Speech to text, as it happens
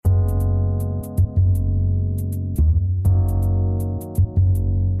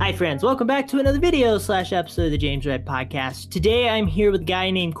Hi friends, welcome back to another video / episode of the James Red Podcast. Today I'm here with a guy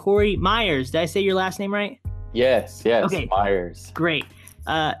named Corey Myers. Did I say your last name right? Yes, okay. Myers. Great.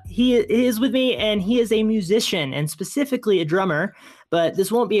 He is with me, and he is a musician and specifically a drummer, but this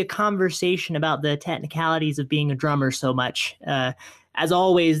won't be a conversation about the technicalities of being a drummer so much. As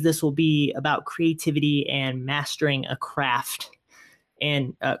always, this will be about creativity and mastering a craft.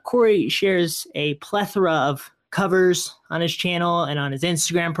 And Corey shares a plethora of covers on his channel and on his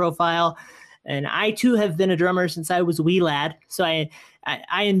Instagram profile. And I too have been a drummer since I was a wee lad. So I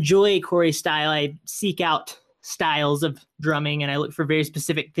enjoy Corey's style. I seek out styles of drumming and I look for very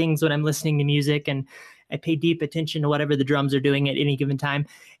specific things when I'm listening to music, and I pay deep attention to whatever the drums are doing at any given time.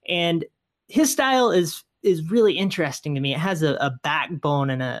 And his style is really interesting to me. It has a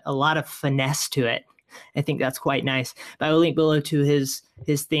backbone and a lot of finesse to it. I think that's quite nice. But I will link below to his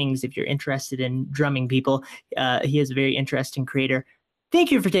things if you're interested in drumming people. He is a very interesting creator.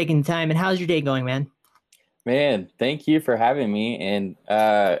 Thank you for taking the time. And how's your day going, man? Man, thank you for having me. And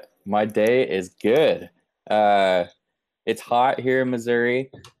my day is good. It's hot here in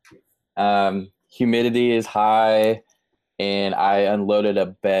Missouri. Humidity is high, and I unloaded a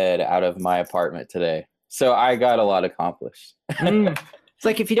bed out of my apartment today. So I got a lot accomplished. It's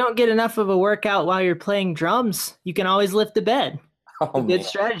like if you don't get enough of a workout while you're playing drums, you can always lift the bed. Oh, good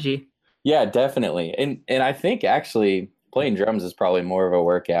strategy. Yeah, definitely. And I think actually playing drums is probably more of a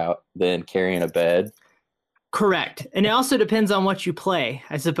workout than carrying a bed. Correct. And it also depends on what you play,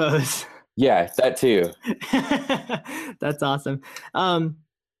 I suppose. Yeah, that too. That's awesome.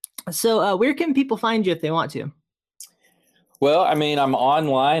 So where can people find you if they want to? Well, I mean, I'm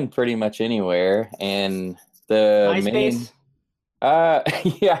online pretty much anywhere. And the MySpace?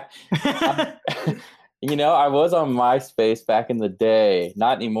 Yeah. I was on MySpace back in the day.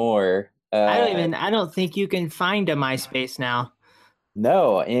 Not anymore. I don't think you can find a MySpace now.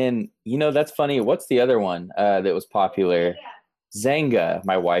 No. And, that's funny. What's the other one that was popular? Zanga.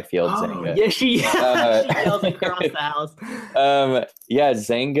 My wife yelled Zanga. Yeah, she yelled across the house. Yeah,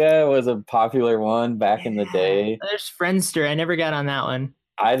 Zanga was a popular one back in the day. There's Friendster. I never got on that one.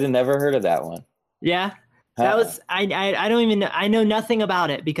 I'd never heard of that one. Yeah. That was I don't even know. I know nothing about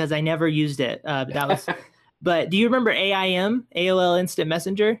it because I never used it. But do you remember AIM, AOL Instant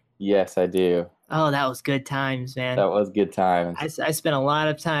Messenger? Yes, I do. Oh, that was good times, man. That was good times. I spent a lot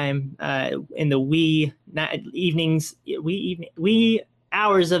of time in the wee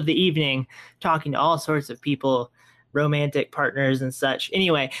hours of the evening talking to all sorts of people, romantic partners and such.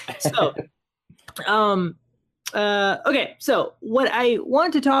 Anyway, so okay, so what I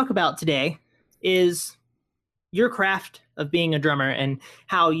want to talk about today is your craft of being a drummer and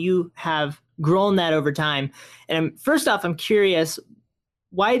how you have grown that over time. And first off, I'm curious,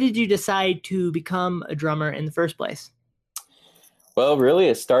 why did you decide to become a drummer in the first place? Well, really,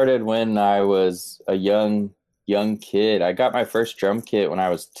 it started when I was a young kid. I got my first drum kit when I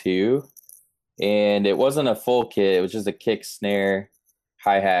was 2, and it wasn't a full kit. It was just a kick, snare,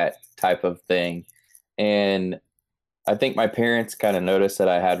 hi-hat type of thing. And I think my parents kind of noticed that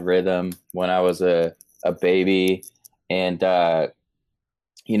I had rhythm when I was a baby. And, I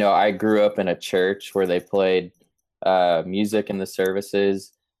grew up in a church where they played music in the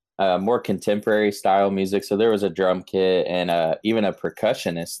services, more contemporary style music. So there was a drum kit and even a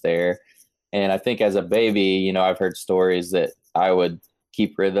percussionist there. And I think as a baby, I've heard stories that I would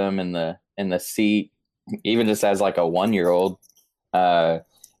keep rhythm in the seat, even just as like a 1-year-old. Then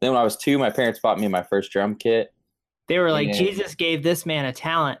when I was 2, my parents bought me my first drum kit. They were like, Jesus gave this man a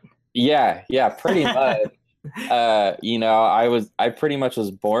talent. Yeah, pretty much. I pretty much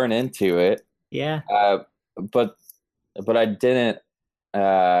was born into it. Yeah. But I didn't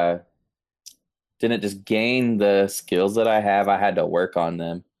just gain the skills that I have. I had to work on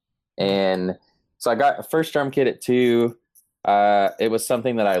them. And so I got a first drum kit at 2. It was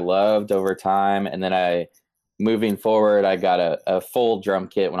something that I loved over time. And then moving forward, I got a full drum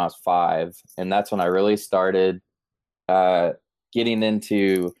kit when I was 5. And that's when I really started getting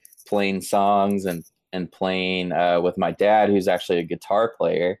into playing songs and playing with my dad, who's actually a guitar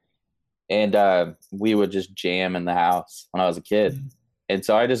player. And we would just jam in the house when I was a kid. And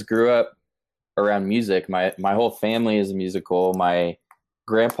so I just grew up around music. My whole family is musical. My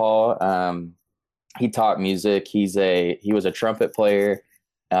grandpa, he taught music. He was a trumpet player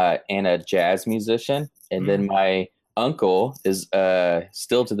and a jazz musician. And then my uncle is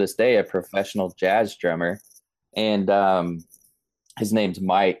still to this day a professional jazz drummer. And his name's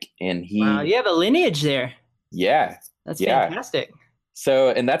Mike, and wow, you have a lineage there. Yeah. That's fantastic. So,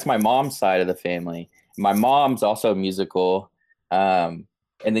 and that's my mom's side of the family. My mom's also musical. And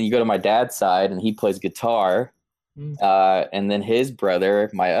then you go to my dad's side and he plays guitar. And then his brother,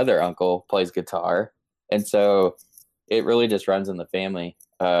 my other uncle, plays guitar. And so it really just runs in the family,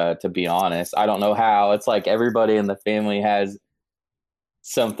 to be honest. I don't know how. It's like everybody in the family has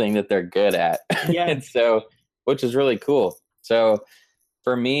something that they're good at. Yeah. And so, which is really cool. So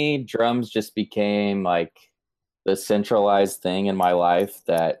for me, drums just became like the centralized thing in my life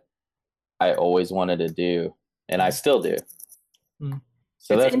that I always wanted to do, and I still do. Mm.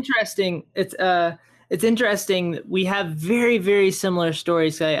 So It's that's interesting. It's interesting. We have very, very similar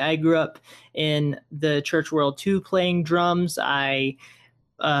stories. I grew up in the church world too, playing drums. I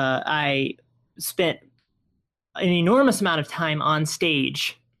spent an enormous amount of time on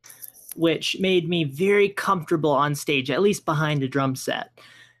stage, which made me very comfortable on stage, at least behind a drum set.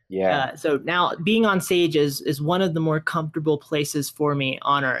 yeah, So now being on stage is one of the more comfortable places for me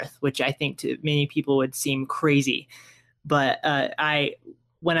on earth, which I think to many people would seem crazy. But I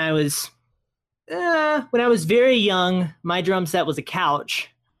when I was when I was very young, my drum set was a couch.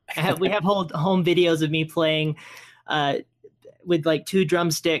 We have home videos of me playing uh, with like two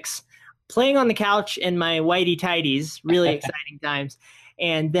drumsticks, playing on the couch in my whitey tighties. Really exciting times.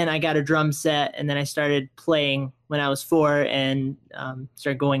 And then I got a drum set, and then I started playing when I was 4, and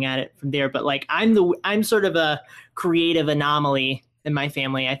started going at it from there. But like I'm sort of a creative anomaly in my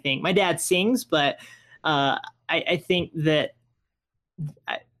family. I think my dad sings, but I think that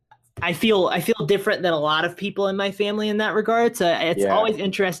I, I feel different than a lot of people in my family in that regard. So it's yeah. always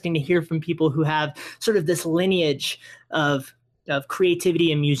interesting to hear from people who have sort of this lineage of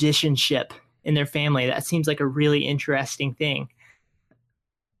creativity and musicianship in their family. That seems like a really interesting thing.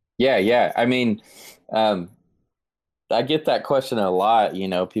 Yeah, yeah. I mean, um, I get that question a lot.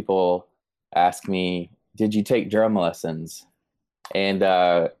 People ask me, "Did you take drum lessons?" And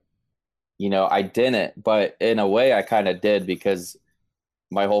I didn't, but in a way, I kind of did because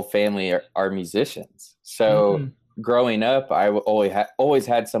my whole family are musicians. So Mm-hmm. growing up, I always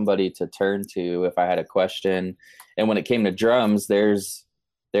had somebody to turn to if I had a question. And when it came to drums, there's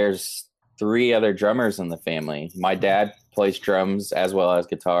three other drummers in the family. My dad plays drums as well as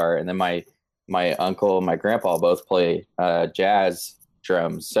guitar, and then my uncle and my grandpa both play jazz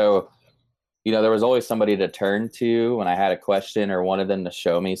drums. So there was always somebody to turn to when I had a question or wanted them to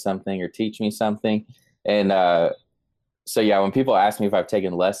show me something or teach me something. And so yeah, when people ask me if I've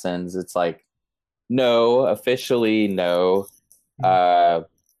taken lessons, it's like no, officially no. Uh,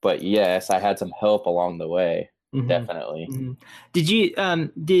 but yes, I had some help along the way, Mm-hmm. definitely. Mm-hmm.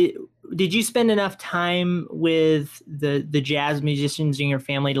 Did you spend enough time with the jazz musicians in your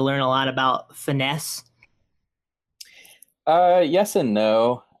family to learn a lot about finesse? Yes and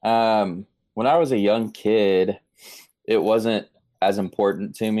no. When I was a young kid, it wasn't as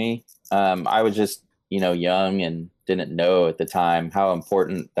important to me. I was just, young and didn't know at the time how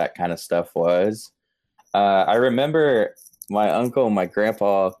important that kind of stuff was. I remember my uncle and my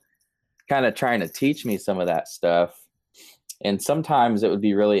grandpa kind of trying to teach me some of that stuff. And sometimes it would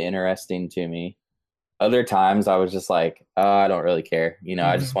be really interesting to me. Other times I was just like, oh, I don't really care.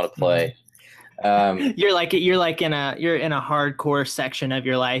 I just want to Mm-hmm. play. Um, You're in a hardcore section of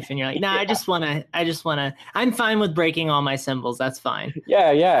your life, and you're like, nah, yeah, I'm fine with breaking all my cymbals. That's fine.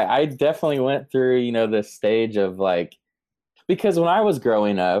 yeah, yeah. I definitely went through, this stage of like, because when I was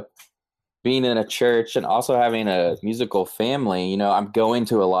growing up, being in a church and also having a musical family, I'm going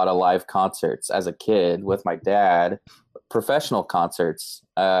to a lot of live concerts as a kid with my dad, professional concerts.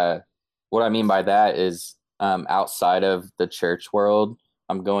 What I mean by that is outside of the church world,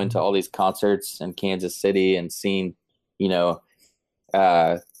 I'm going to all these concerts in Kansas City and seeing, you know,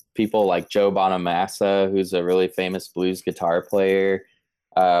 uh, people like Joe Bonamassa, who's a really famous blues guitar player,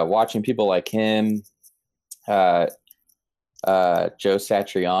 watching people like him, uh, Joe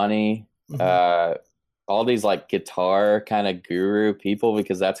Satriani, Mm-hmm. uh, all these like guitar kind of guru people,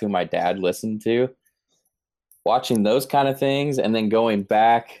 because that's who my dad listened to. Watching those kind of things, and then going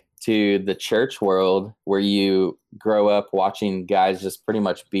back to the church world where you grow up watching guys just pretty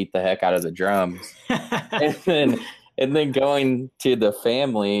much beat the heck out of the drums, and then going to the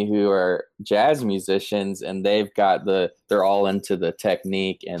family who are jazz musicians, and they're all into the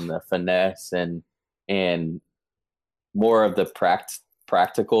technique and the finesse and more of the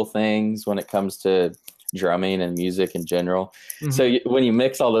practical things when it comes to drumming and music in general. So Mm-hmm. when you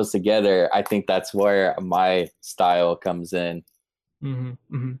mix all those together, I think that's where my style comes in. Mm-hmm.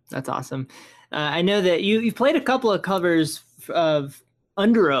 Mm-hmm. That's awesome. I know that you've played a couple of covers of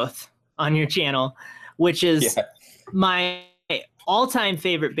Under Oath on your channel, which is Yeah. my all-time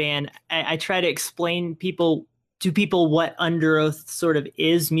favorite band. I try to explain to people what Under Oath sort of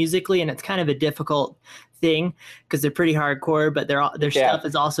is musically, and it's kind of a difficult thing because they're pretty hardcore, but their Yeah. stuff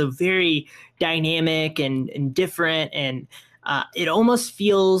is also very dynamic and different, and it almost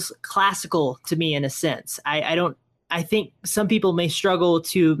feels classical to me in a sense. I don't. I think some people may struggle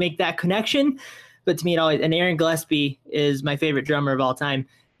to make that connection, but to me, it always. And Aaron Gillespie is my favorite drummer of all time.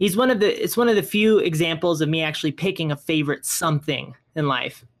 He's one of the. It's one of the few examples of me actually picking a favorite something in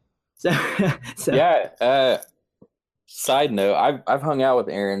life. So, so Yeah. Side note, I've hung out with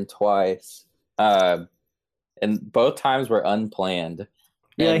Aaron twice, and both times were unplanned.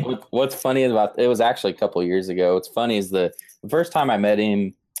 And really, what's funny about it was actually a couple years ago. What's funny is the first time I met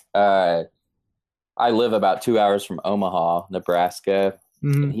him, uh, I live about 2 hours from Omaha, Nebraska,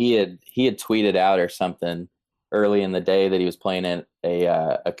 and mm-hmm. he had tweeted out or something early in the day that he was playing at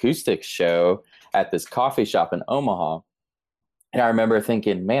a acoustic show at this coffee shop in Omaha, and I remember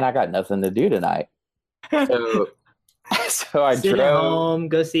thinking, man, I got nothing to do tonight. So so I Sit at drove. home,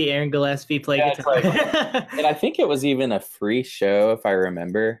 go see Aaron Gillespie play Yeah, it's guitar. like, and I think it was even a free show if I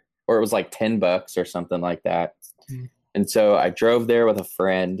remember, or it was like $10 or something like that. And so I drove there with a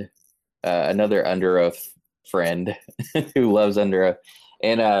friend, another Under Oath friend who loves Under Oath,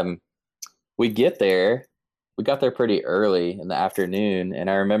 and we get there. We got there pretty early in the afternoon, and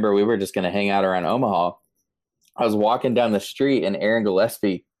I remember we were just going to hang out around Omaha. I was walking down the street, and Aaron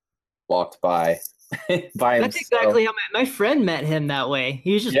Gillespie walked by by That's himself. exactly how my friend met him that way.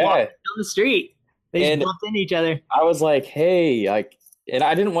 He was just walking Yeah, down the street. They just and bumped into each other. I was like, hey, like, and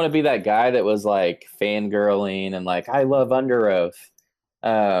I didn't want to be that guy that was like fangirling and like, I love Under Oath.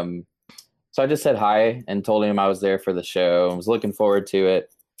 Um, so I just said hi and told him I was there for the show and was looking forward to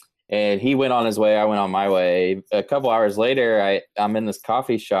it. And he went on his way. I went on my way. A couple hours later, I'm in this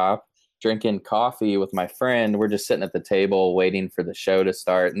coffee shop drinking coffee with my friend. We're just sitting at the table waiting for the show to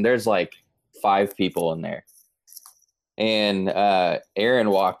start. And there's like 5 people in there. And Aaron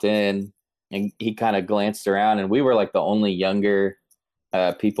walked in and he kind of glanced around, and we were like the only younger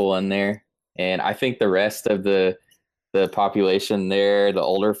people in there. And I think the rest of the population there, the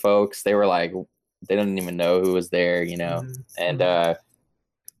older folks, they were like, they didn't even know who was there, you know. And Mm-hmm.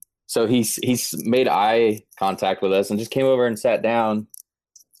 so he's made eye contact with us and just came over and sat down,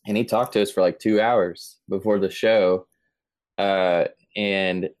 and he talked to us for like 2 hours before the show. Uh,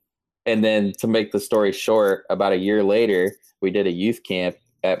 and and then to make the story short, about a year later, we did a youth camp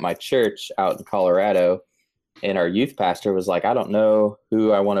at my church out in Colorado. And our youth pastor was like, I don't know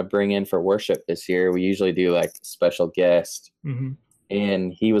who I want to bring in for worship this year. We usually do like special guest. Mm-hmm.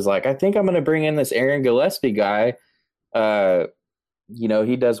 And he was like, I think I'm going to bring in this Aaron Gillespie guy. Uh,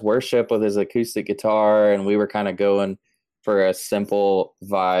 he does worship with his acoustic guitar. And we were kind of going for a simple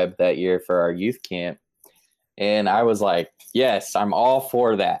vibe that year for our youth camp. And I was like, yes, I'm all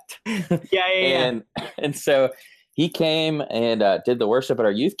for that. Yeah. And so he came and did the worship at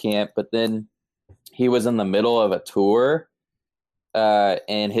our youth camp, but then he was in the middle of a tour,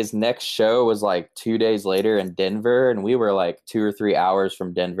 and his next show was like 2 days later in Denver, and we were like 2 or 3 hours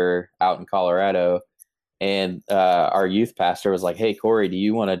from Denver out in Colorado. And our youth pastor was like, hey, Corey, do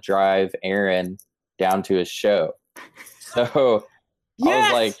you want to drive Aaron down to his show? So I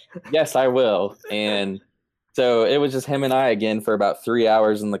was like, Yes. yes, I will. And so it was just him and I again for about 3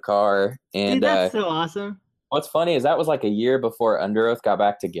 hours in the car. Dude, And that's so awesome. what's funny is that was like a year before Under Oath got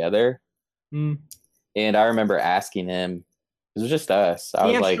back together. Mm. And I remember asking him, it was just us. I Did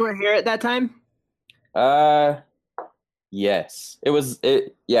he was have like, short hair at that time? uh, yes.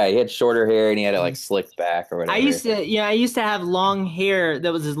 Yeah, he had shorter hair and he had it like slicked back or I whatever. used to, I used to have long hair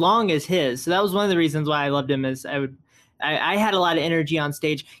that was as long as his. So that was one of the reasons why I loved him. Is I had a lot of energy on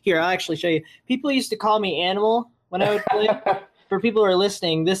stage. Here, I'll actually show you. People used to call me Animal when I would play. For people who are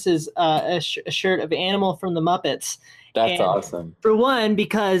listening, this is a shirt of Animal from the Muppets. That's And awesome. for one,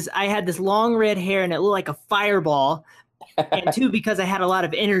 because I had this long red hair and it looked like a fireball, and two, because I had a lot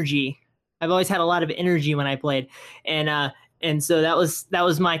of energy. I've always had a lot of energy when I played, and so that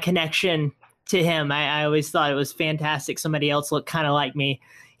was my connection to him. I always thought it was fantastic. Somebody else looked kind of like me.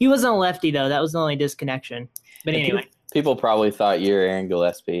 He wasn't a lefty though. That was the only disconnection. But And anyway, people probably thought you were Aaron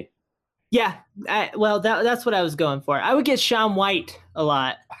Gillespie. yeah. Well, that's what I was going for. I would get Shaun White a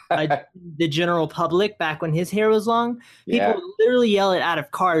lot. The general public back when his hair was long, people Yeah. would literally yell it out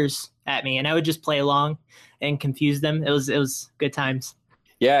of cars at me, and I would just play along and confuse them. It was good times.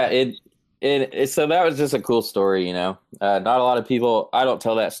 Yeah, so that was just a cool story, you know. Not a lot of people, I don't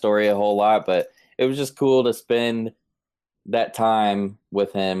tell that story a whole lot, but it was just cool to spend that time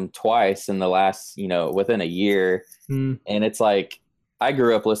with him twice in the last, within a year. Mm. And it's like, I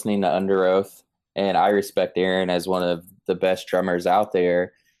grew up listening to Under Oath, and I respect Aaron as one of the best drummers out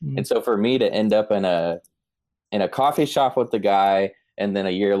there. Mm. And so for me to end up in a coffee shop with the guy, and then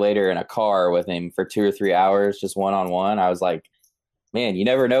a year later in a car with him for 2 or 3 hours, just one on one, I was like, man, you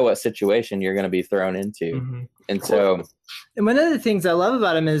never know what situation you're going to be thrown into. Mm-hmm. And so, and one of the things I love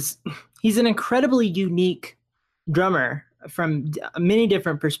about him is he's an incredibly unique drummer from many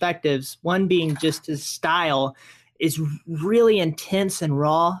different perspectives. One being just his style is really intense and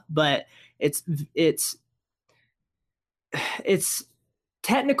raw, but it's it's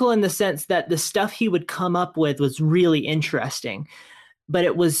technical in the sense that the stuff he would come up with was really interesting, but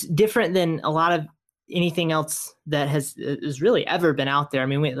it was different than a lot of anything else that has really ever been out there. I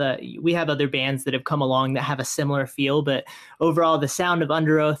mean, we have other bands that have come along that have a similar feel, but overall, the sound of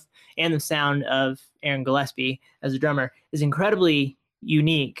Underoath and the sound of Aaron Gillespie as a drummer is incredibly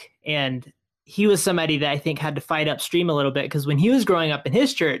unique. And he was somebody that I think had to fight upstream a little bit, because when he was growing up in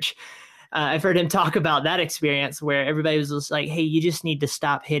his church, I've heard him talk about that experience where everybody was just like, hey, you just need to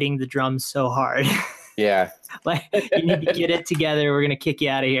stop hitting the drums so hard. yeah. Like, you need to get it together. We're going to kick you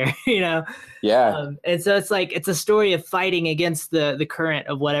out of here, you know? Yeah. And so it's like, it's a story of fighting against the current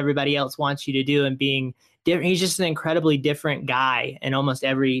of what everybody else wants you to do and being different. He's just an incredibly different guy in almost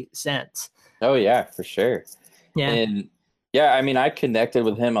every sense. Oh, yeah, for sure. Yeah. And yeah, I mean, I connected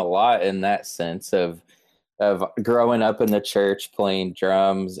with him a lot in that sense of growing up in the church playing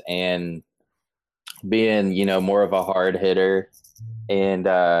drums and being, more of a hard hitter. And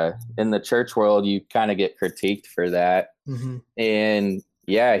in the church world, you kind of get critiqued for that. Mm-hmm. And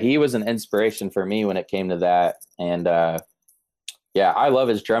yeah, he was an inspiration for me when it came to that. And yeah, I love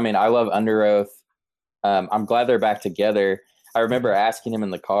his drumming. I love Underoath. I'm glad they're back together. I remember asking him in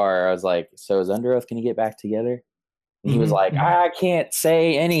the car, I was like, so is Underoath going to get back together? And he was like, I can't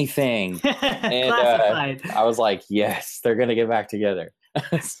say anything. And I was like, yes, they're going to get back together.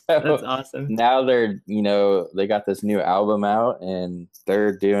 So that's awesome. Now they're, they got this new album out and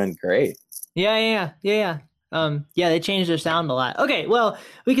they're doing great. Yeah. They changed their sound a lot. Okay, well,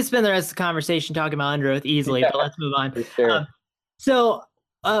 we could spend the rest of the conversation talking about Underoath easily, but let's move on. Sure. So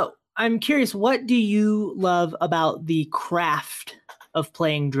I'm curious, what do you love about the craft of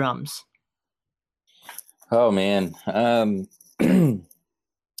playing drums? Oh, man.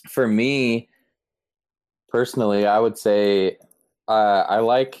 For me, personally, I would say I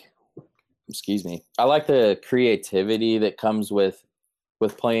like the creativity that comes with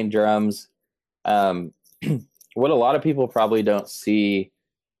playing drums. What a lot of people probably don't see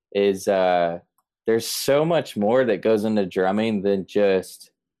is there's so much more that goes into drumming than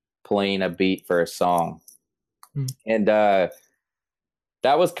just playing a beat for a song. And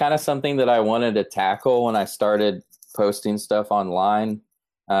that was kind of something that I wanted to tackle when I started posting stuff online,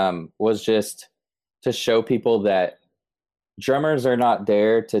 was just to show people that drummers are not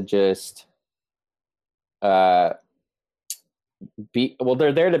there to just they're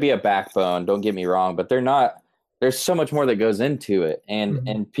there to be a backbone, don't get me wrong, but they're not. There's so much more that goes into it,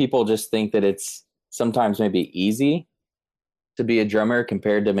 and people just think that it's sometimes maybe easy to be a drummer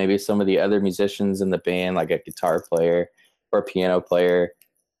compared to maybe some of the other musicians in the band, like a guitar player or a piano player,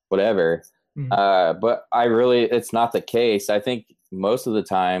 whatever. But it's not the case. I think most of the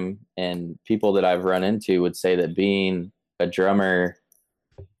time, and people that I've run into would say that being a drummer,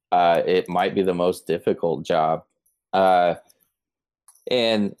 it might be the most difficult job.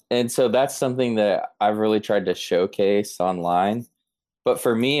 And so that's something that I've really tried to showcase online. But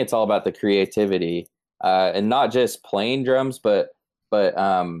for me, it's all about the creativity, and not just playing drums, but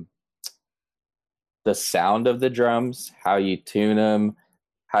the sound of the drums, how you tune them,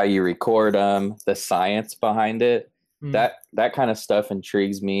 how you record them, the science behind it. That kind of stuff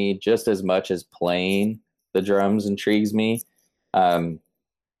intrigues me just as much as playing the drums intrigues me. And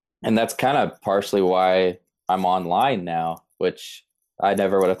that's kind of partially why I'm online now, which I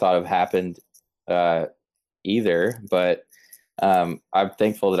never would have thought of happened either. But I'm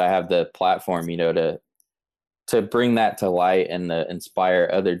thankful that I have the platform, to bring that to light and to inspire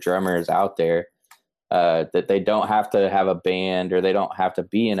other drummers out there, that they don't have to have a band or they don't have to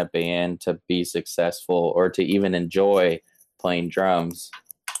be in a band to be successful or to even enjoy playing drums.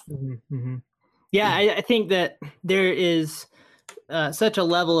 Mm-hmm. Yeah, I think that there is such a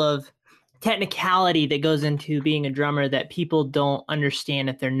level of technicality that goes into being a drummer that people don't understand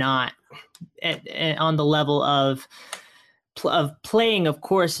if they're not on the level of playing, of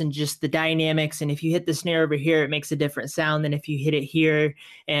course, and just the dynamics. And if you hit the snare over here, it makes a different sound than if you hit it here.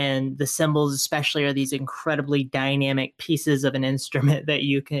 And the cymbals especially are these incredibly dynamic pieces of an instrument that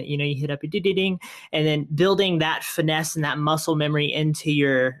you can, you hit up a ding, and then building that finesse and that muscle memory into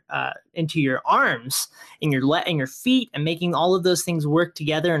your arms and your feet, and making all of those things work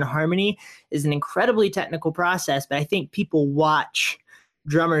together in harmony is an incredibly technical process. But I think people watch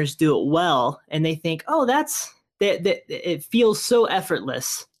drummers do it well and they think, oh, that's that it feels so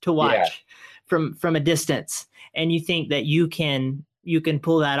effortless to Yeah. watch from a distance, and you think that you can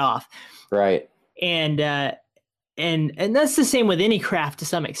pull that off. Right. And uh and and that's the same with any craft to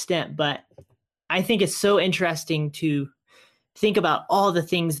some extent, but I think it's so interesting to think about all the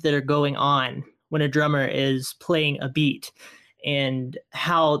things that are going on when a drummer is playing a beat, and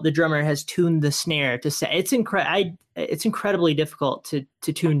how the drummer has tuned the snare to say it's incredibly difficult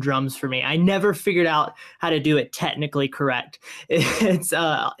to tune drums for me. I never figured out how to do it technically correct. It's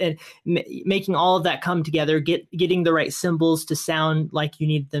and making all of that come together, getting the right cymbals to sound like you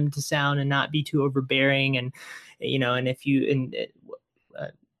need them to sound and not be too overbearing, and and uh,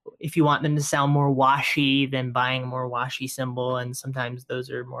 if you want them to sound more washy, then buying a more washy cymbal, and sometimes those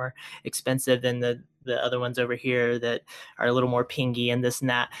are more expensive than the other ones over here that are a little more pingy and this and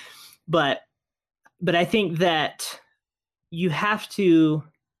that. But I think that you have to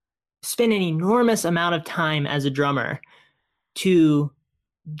spend an enormous amount of time as a drummer to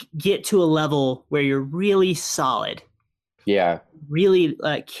get to a level where you're really solid, Yeah. really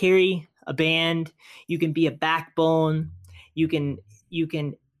carry a band. You can be a backbone. You can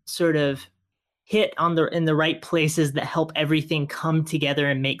sort of hit on the in the right places that help everything come together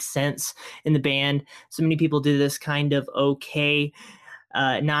and make sense in the band. So many people do this kind of okay.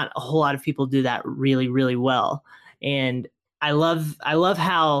 Not a whole lot of people do that really, really well. And I love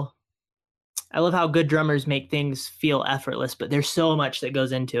how good drummers make things feel effortless, but there's so much that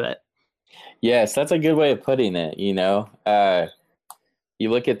goes into it. Yes, that's a good way of putting it, you know. You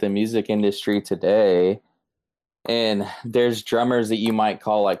look at the music industry today, and there's drummers that you might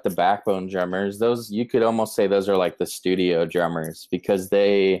call like the backbone drummers. Those you could almost say those are like the studio drummers because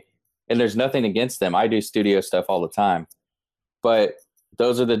and there's nothing against them. I do studio stuff all the time. But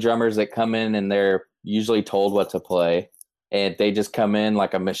those are the drummers that come in and they're usually told what to play. And they just come in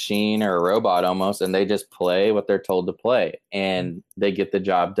like a machine or a robot almost, and they just play what they're told to play and they get the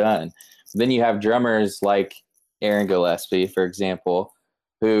job done. Then you have drummers like Aaron Gillespie, for example,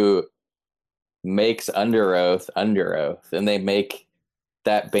 who makes Under Oath, and they make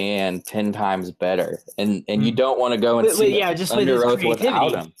that band 10 times better. And you Mm. don't want to go and see Yeah, just with his Under Oath without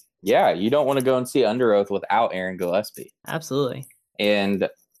creativity. him. Yeah, you don't want to go and see Under Oath without Aaron Gillespie. Absolutely. And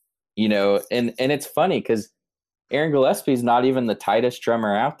and it's funny because Aaron Gillespie's not even the tightest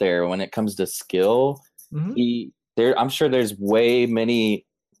drummer out there when it comes to skill. Hmm. I'm sure there's way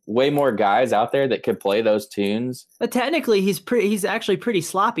more guys out there that could play those tunes. But technically, he's actually pretty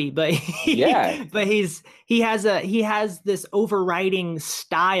sloppy. But Yeah, he has this overriding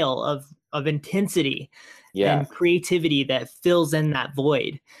style of intensity yeah, and creativity that fills in that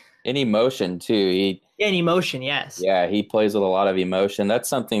void. and emotion too. And emotion, yes. He plays with a lot of emotion. That's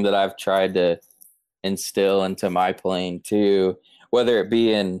something that I've tried to instill into my playing too, whether it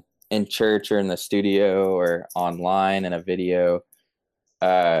be in church or in the studio or online in a video.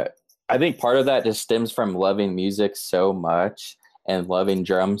 uh, I think part of that just stems from loving music so much and loving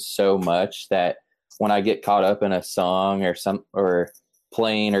drums so much that when I get caught up in a song or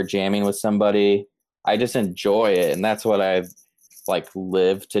playing or jamming with somebody, I just enjoy it, and that's what I've like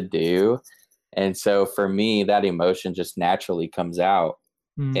lived to do. And so for me, that emotion just naturally comes out.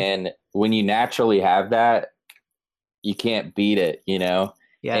 Mm, And when you naturally have that, you can't beat it, you know?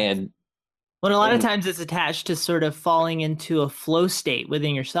 yeah. And Well, a lot of and times it's attached to sort of falling into a flow state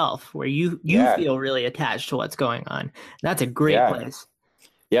within yourself where you yeah, feel really attached to what's going on. That's a great yeah. place.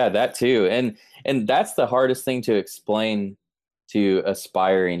 Yeah, that too. And that's the hardest thing to explain to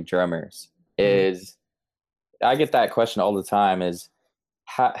aspiring drummers Mm, is I get that question all the time is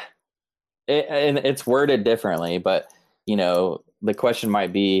how and it's worded differently, but the question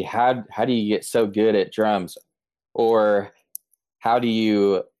might be how do you get so good at drums, or how do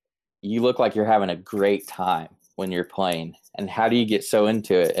you look like you're having a great time when you're playing, and how do you get so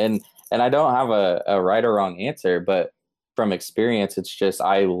into it? And I don't have a right or wrong answer, but from experience, it's just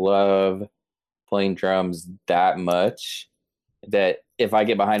I love playing drums that much that if I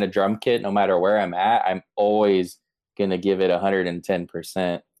get behind a drum kit, no matter where I'm at, I'm always gonna give it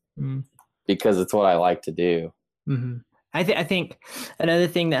 110% mm, because it's what I like to do. hmm I think another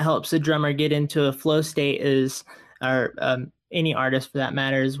thing that helps a drummer get into a flow state is, or any artist for that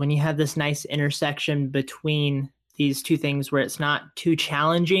matter, is when you have this nice intersection between these two things where it's not too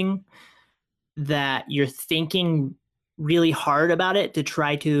challenging, that you're thinking really hard about it to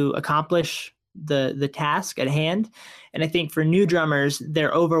try to accomplish the task at hand. And I think for new drummers,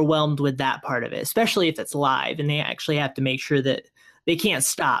 they're overwhelmed with that part of it, especially if it's live and they actually have to make sure that they can't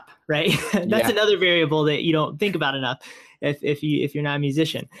stop, right? That's Yeah, another variable that you don't think about enough if you're not a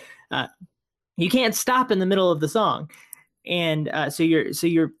musician. uh, you can't stop in the middle of the song, and so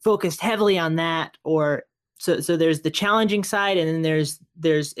you're focused heavily on that, or so there's the challenging side, and then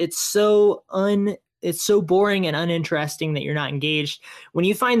there's it's so boring and uninteresting that you're not engaged. When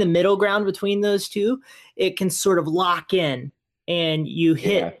you find the middle ground between those two, it can sort of lock in, and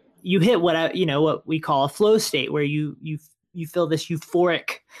Yeah. you hit what we call a flow state, where you feel this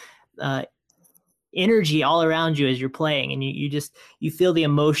euphoric uh, energy all around you as you're playing, and you feel the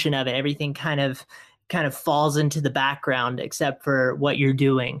emotion of it. Everything kind of falls into the background except for what you're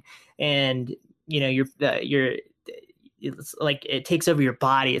doing, and you're it's like it takes over your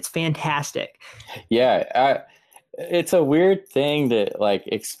body. It's fantastic. Yeah. It's a weird thing to like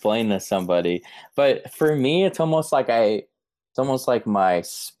explain to somebody, but for me, it's almost like my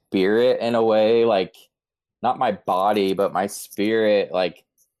spirit in a way, like not my body, but my spirit, like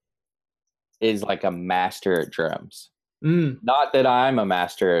is like a master at drums. Mm. Not that I'm a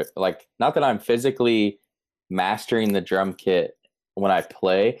master, like not that I'm physically mastering the drum kit when I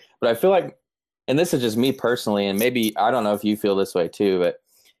play, but I feel like, and this is just me personally, and maybe I don't know if you feel this way too, but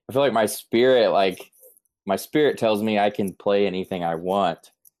I feel like my spirit tells me I can play anything I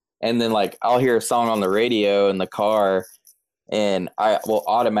want. And then like I'll hear a song on the radio in the car, and I will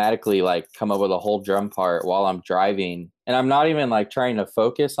automatically like come up with a whole drum part while I'm driving. And I'm not even like trying to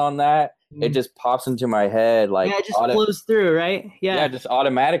focus on that. It Mm. just pops into my head Yeah, like it just flows through, right? yeah, Yeah. just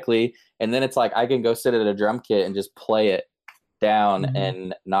automatically. And then it's like I can go sit at a drum kit and just play it down Mhm.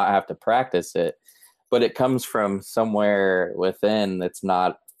 and not have to practice it. But it comes from somewhere within that's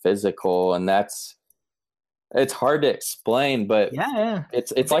not physical, and it's hard to explain, but Yeah, yeah.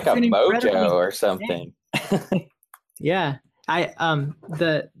 it's like It's a an mojo incredibly or thing. something. Yeah. I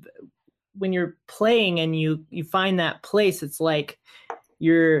the when you're playing and you find that place, it's like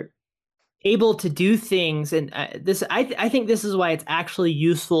you're able to do things, and I think this is why it's actually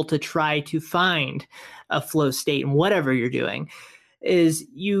useful to try to find a flow state in whatever you're doing, is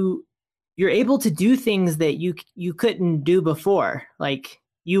you're able to do things that you couldn't do before. Like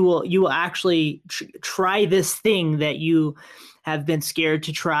you will actually try this thing that you have been scared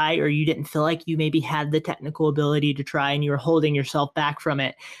to try, or you didn't feel like you maybe had the technical ability to try, and you were holding yourself back from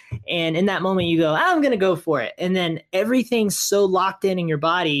it. And in that moment you go, I'm going to go for it, and then everything's so locked in your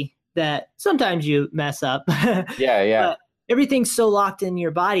body that sometimes you mess up Yeah, yeah. but everything's so locked in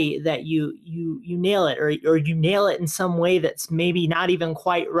your body that you nail it, or you nail it in some way that's maybe not even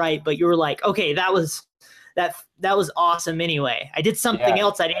quite right, but you're like, okay, that was awesome. Anyway, I did something Yeah.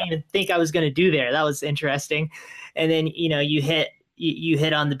 else I didn't even think I was going to do there. That was interesting. And then you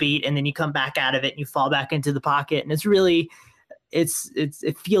hit on the beat, and then you come back out of it and you fall back into the pocket, and it's really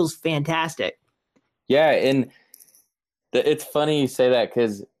it feels fantastic. Yeah, and it's funny you say that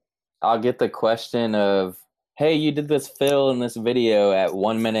because I'll get the question of, "Hey, you did this fill in this video at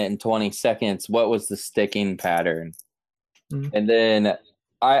 1 minute and 20 seconds. What was the sticking pattern?" Mm. And then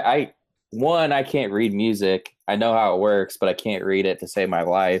I one, I can't read music. I know how it works, but I can't read it to save my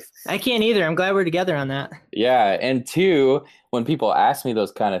life. I can't either. I'm glad we're together on that. Yeah, and two, when people ask me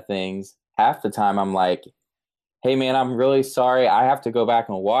those kind of things, half the time I'm like, "Hey, man, I'm really sorry. I have to go back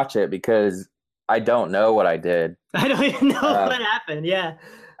and watch it because I don't know what I did." I don't even know Uh, what happened. Yeah.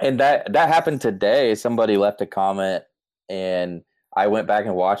 and that happened today. Somebody left a comment, and I went back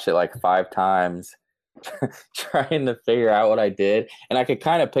and watched it like 5 times, trying to figure out what I did. And I could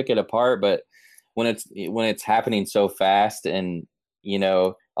kind of pick it apart, but when it's happening so fast, and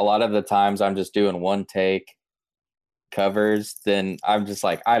a lot of the times I'm just doing one take covers, then I'm just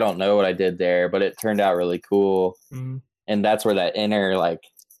like, I don't know what I did there, but it turned out really cool. Mm. And that's where that inner like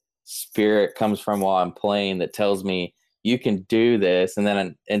spirit comes from while I'm playing, that tells me you can do this. And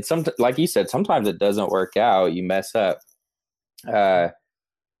then and some, like you said, sometimes it doesn't work out, you mess up, uh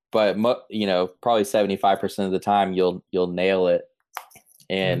but probably 75% of the time you'll nail it.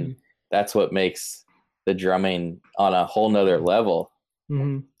 And Mm. that's what makes the drumming on a whole nother level.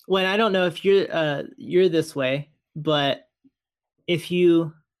 Mm. When I don't know if you're this way, but if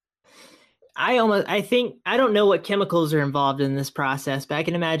you I think I don't know what chemicals are involved in this process, but I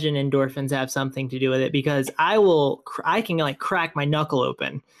can imagine endorphins have something to do with it, because I can like crack my knuckle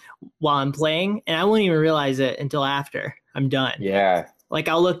open while I'm playing, and I won't even realize it until after I'm done. Yeah. Like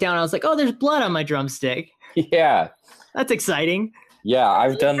I'll look down and I was like, "Oh, there's blood on my drumstick." Yeah. That's exciting. Yeah,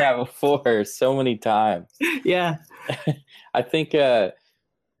 I've done that before so many times. Yeah. I think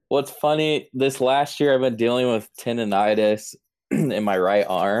what's funny, this last year I've been dealing with tendonitis in my right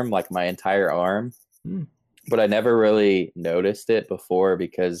arm, like my entire arm, Mm. but I never really noticed it before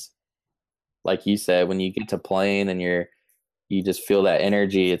because, like you said, when you get to playing and you just feel that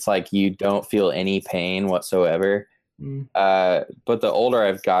energy, it's like you don't feel any pain whatsoever. Mm. But the older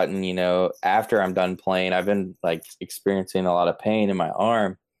I've gotten, after I'm done playing, I've been like experiencing a lot of pain in my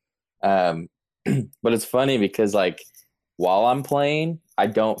arm. Um, But it's funny because like while I'm playing, I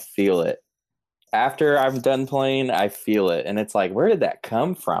don't feel it. After I'm done playing, I feel it, and it's like, where did that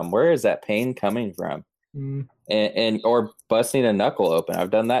come from? Where is that pain coming from? Mm. And or busting a knuckle open. I've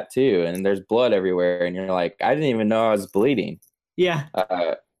done that too, and there's blood everywhere, and you're like, I didn't even know I was bleeding. Yeah.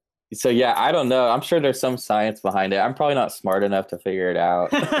 Uh, so yeah, I don't know. I'm sure there's some science behind it. I'm probably not smart enough to figure it out.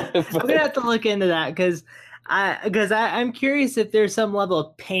 I'm gonna But have to look into that I'm curious if there's some level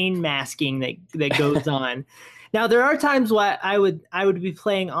of pain masking that goes on. Now there are times where I would be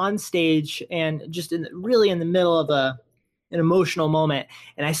playing on stage and just really in the middle of an emotional moment,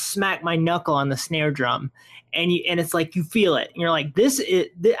 and I smack my knuckle on the snare drum, and it's like you feel it, and you're like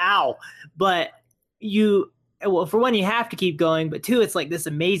ow, but you well, for one, you have to keep going, but two, it's like this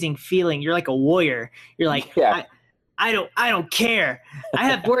amazing feeling. You're like a warrior. You're like, yeah, I don't care. I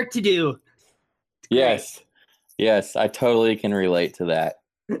have work to do. It's great. yes, yes, I totally can relate to that.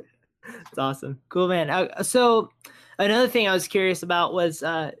 It's awesome. Cool, man. So another thing I was curious about was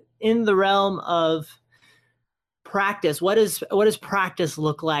in the realm of practice. What does practice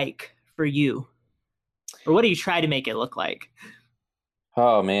look like for you, or what do you try to make it look like?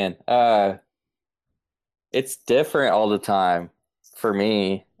 Oh man, it's different all the time for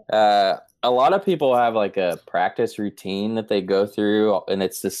me. A lot of people have like a practice routine that they go through, and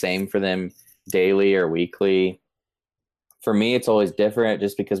it's the same for them daily or weekly. For me, it's always different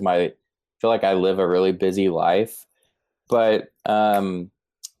just because I feel like I live a really busy life. But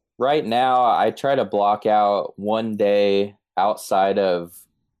right now, I try to block out one day outside of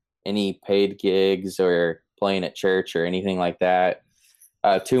any paid gigs or playing at church or anything like that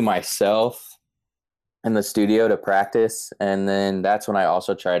to myself in the studio to practice, and then that's when I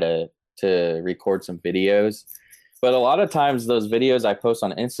also try to record some videos. But a lot of times, those videos I post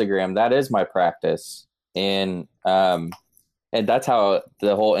on Instagram, that is my practice, and that's how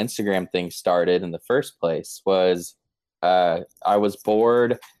the whole Instagram thing started in the first place. Was I was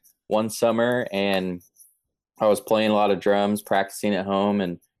bored one summer and I was playing a lot of drums, practicing at home,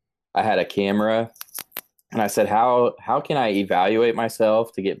 and I had a camera, and I said, how can I evaluate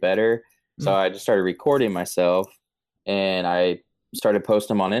myself to get better? So Mm. I just started recording myself, and I started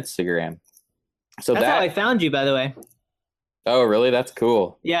posting them on Instagram. So That's how that I found you, by the way. oh really? That's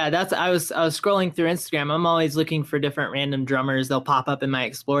cool. Yeah, that's I was scrolling through Instagram. I'm always looking for different random drummers. They'll pop up in my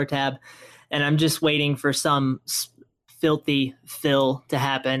explore tab, and I'm just waiting for some filthy fill to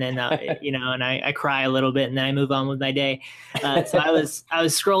happen, and and I cry a little bit, and then I move on with my day. So I was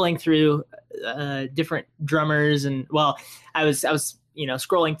scrolling through different drummers, and well, I was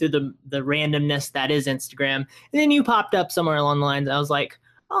scrolling through the randomness that is Instagram, and then you popped up somewhere along the lines. I was like,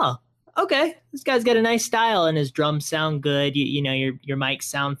 oh, okay, this guy's got a nice style and his drums sound good. Your mics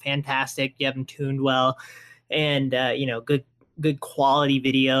sound fantastic. You have them tuned well, and good quality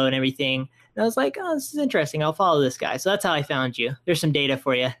video and everything. And I was like, oh, this is interesting. I'll follow this guy. So that's how I found you. There's some data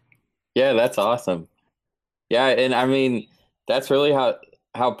for you. Yeah, that's awesome. Yeah, and I mean that's really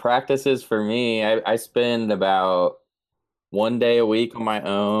how practice is for me. I spend about one day a week on my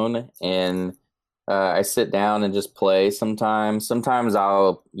own, and I sit down and just play sometimes. Sometimes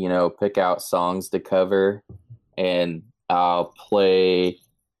I'll, pick out songs to cover, and I'll play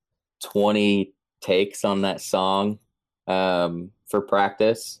 20 takes on that song for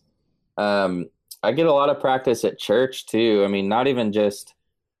practice. Um, I get a lot of practice at church too. I mean, not even just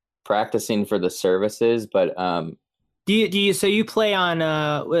practicing for the services, but Do you so you play on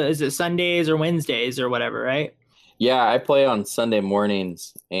is it Sundays or Wednesdays or whatever, right? yeah, I play on Sunday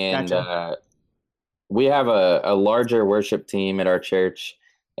mornings, and Gotcha. we have a larger worship team at our church,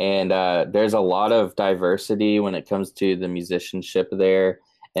 and there's a lot of diversity when it comes to the musicianship there,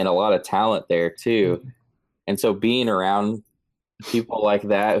 and a lot of talent there too. Mhm. And so being around people like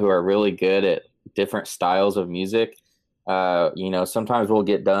that who are really good at different styles of music, sometimes we'll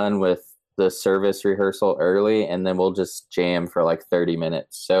get done with the service rehearsal early, and then we'll just jam for like 30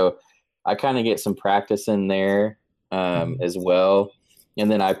 minutes. So I kind of get some practice in there Mhm. as well. And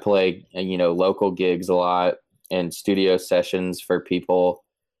then I play, local gigs a lot and studio sessions for people.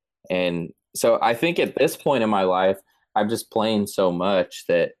 And so I think at this point in my life, I'm just playing so much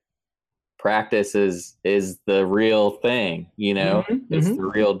that practice is the real thing, Mhm. it's Mhm. the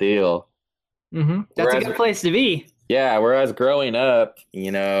real deal. Mhm. That's a Whereas, good place to be. yeah, whereas growing up,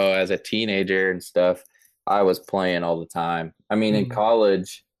 as a teenager and stuff, I was playing all the time. I mean, in Mhm.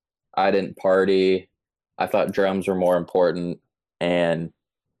 college, I didn't party. I thought drums were more important. And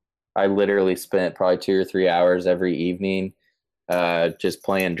I literally spent probably 2 or 3 hours every evening just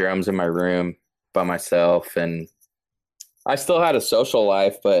playing drums in my room by myself. And I still had a social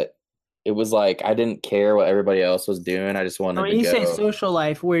life, but it was like I didn't care what everybody else was doing. I just Now, wanted when to you say go. social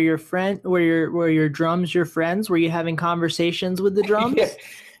life, were your drums your friends? Were you having conversations with the Yeah, drums? Because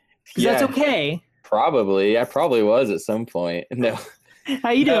that's yeah, okay. probably. I probably was at some point. No, How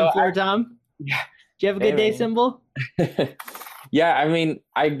you no, doing, Floor Tom? yeah. Do you have a good Hey, day, man. Symbol? Yeah, I mean,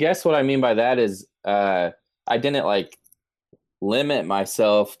 I guess what I mean by that is I didn't like limit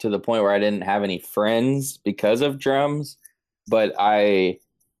myself to the point where I didn't have any friends because of drums, but I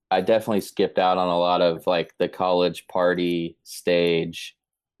definitely skipped out on a lot of like the college party stage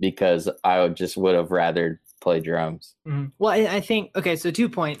because I would have rather play drums. Mhm. Well, I think okay. So 2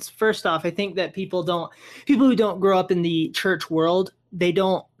 points. First off, I think that people who don't grow up in the church world, they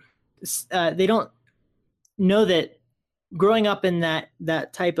don't know that growing up in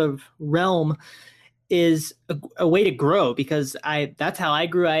that type of realm is a way to grow because I that's how I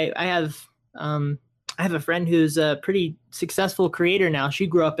grew. Um I have a friend who's a pretty successful creator now. She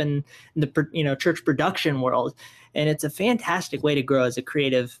grew up in the church production world, and it's a fantastic way to grow as a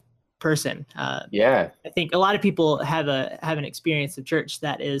creative person. Yeah, I think a lot of people have an experience of church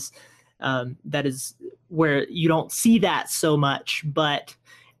that is where you don't see that so much, but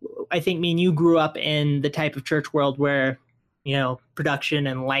I think me and you grew up in the type of church world where production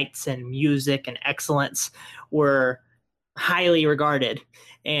and lights and music and excellence were highly regarded,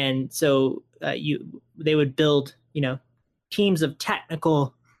 and so you they would build teams of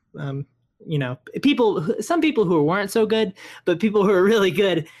technical um, people, some people who weren't so good, but people who were really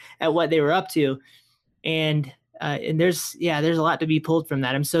good at what they were up to, and there's a lot to be pulled from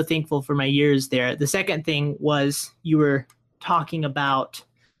that. I'm so thankful for my years there. The second thing was you were talking about.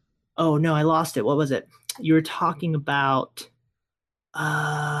 Oh no, I lost it. What was it? You were talking about.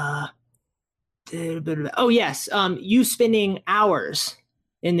 Uh, oh yes, you spending hours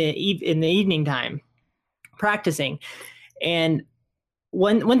in the evening time practicing. And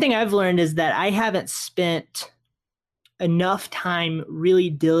one thing I've learned is that I haven't spent enough time really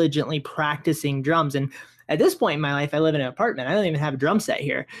diligently practicing drums. And at this point in my life, I live in an apartment. I don't even have a drum set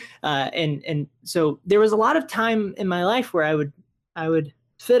here, and so there was a lot of time in my life where I would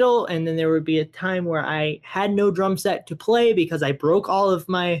fiddle, and then there would be a time where I had no drum set to play because I broke all of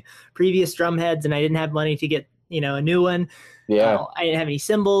my previous drum heads, and I didn't have money to get a new one. yeah, I didn't have any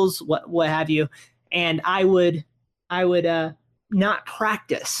cymbals, what have you, and I would not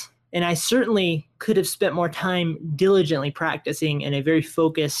practice. And I certainly could have spent more time diligently practicing in a very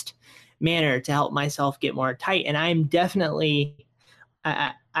focused manner to help myself get more tight. And I'm definitely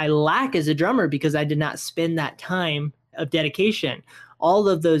I lack as a drummer because I did not spend that time of dedication all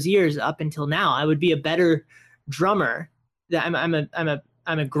of those years up until now. I would be a better drummer. I'm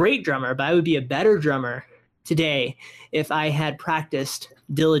a great drummer, but I would be a better drummer today if I had practiced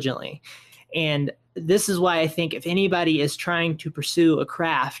diligently. And this is why I think if anybody is trying to pursue a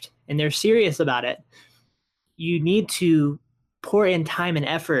craft and they're serious about it, you need to pour in time and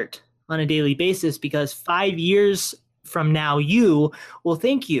effort on a daily basis, because 5 years from now, you will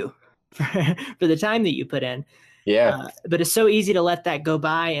thank you for, for the time that you put in. yeah. But it's so easy to let that go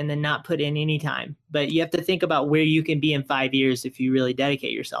by and then not put in any time. But you have to think about where you can be in 5 years if you really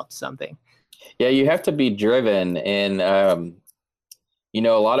dedicate yourself to something. Yeah, you have to be driven. And,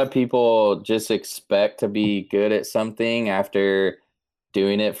 a lot of people just expect to be good at something after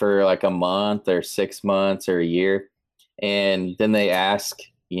doing it for like a month or 6 months or a year. And then they ask,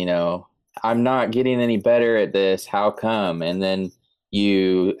 you know, I'm not getting any better at this. How come? And then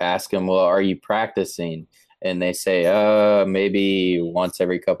you ask them, well, are you practicing? And they say, maybe once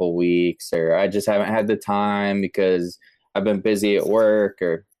every couple weeks, or I just haven't had the time because I've been busy at work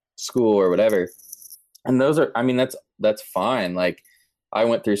or school or whatever. And those are, I mean, that's fine. Like I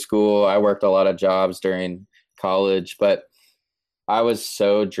went through school, I worked a lot of jobs during college, but I was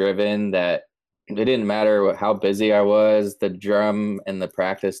so driven that it didn't matter how busy I was, the drum and the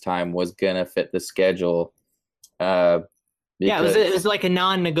practice time was gonna fit the schedule. Uh, Yeah, it because was like a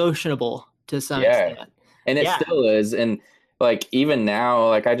non-negotiable to some yeah, extent. and it Yeah. still is. And like even now,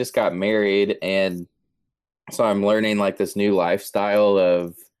 like I just got married, and so I'm learning like this new lifestyle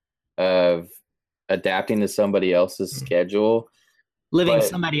of adapting to somebody else's schedule. Living But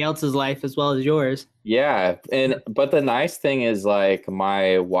somebody else's life as well as yours. yeah, and but the nice thing is like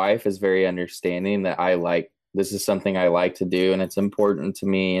my wife is very understanding that I like this is something I like to do and it's important to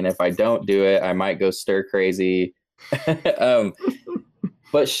me, and if I don't do it, I might go stir crazy. um,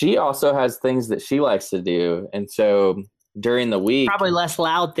 but she also has things that she likes to do, and so during the week, Probably less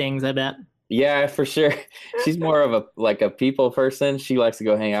loud things, I bet. yeah, for sure, she's more of a like a people person. She likes to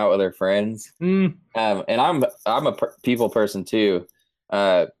go hang out with her friends. Mm. And I'm a people person too.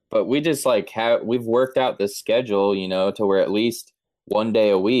 But we just like have we've worked out this schedule, to where at least one day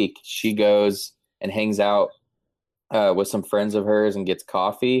a week she goes and hangs out with some friends of hers and gets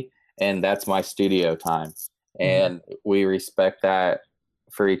coffee, and that's my studio time. Mhm. And we respect that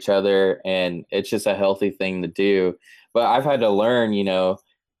for each other, and it's just a healthy thing to do. But I've had to learn,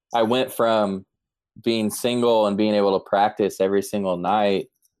 I went from being single and being able to practice every single night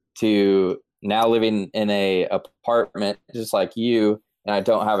to now living in a apartment just like you, and I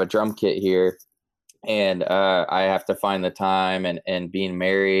don't have a drum kit here, and I have to find the time, and being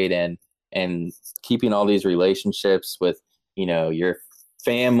married, and keeping all these relationships with your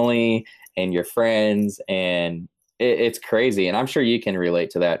family and your friends, and it's crazy. And I'm sure you can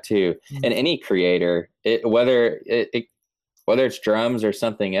relate to that too. Mhm. And any creator, whether it's drums or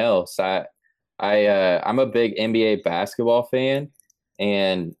something else, I'm a big NBA basketball fan,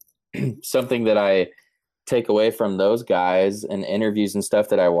 and something that I take away from those guys and interviews and stuff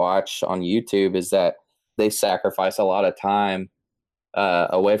that I watch on YouTube is that they sacrifice a lot of time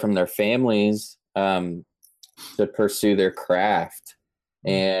away from their families to pursue their craft.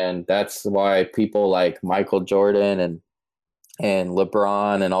 And that's why people like Michael Jordan and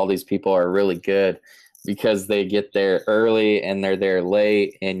LeBron and all these people are really good, because they get there early and they're there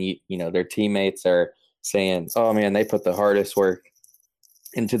late, and their teammates are saying, "Oh man, they put the hardest work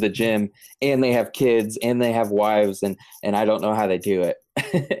into the gym, and they have kids and they have wives, and I don't know how they do it."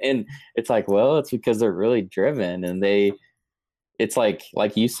 And it's like, well, it's because they're really driven, and it's like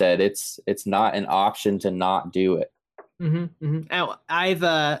you said, it's not an option to not do it. Now, I've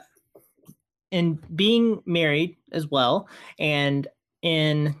in being married as well, and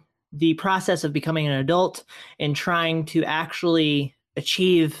in the process of becoming an adult and trying to actually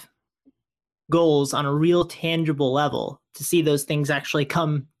achieve goals on a real tangible level, to see those things actually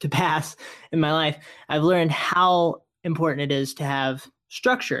come to pass in my life, I've learned how important it is to have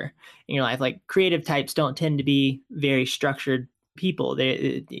structure in your life. Like, creative types don't tend to be very structured people.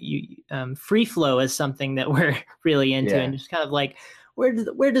 Free flow is something that we're really into, Yeah. and just kind of like, where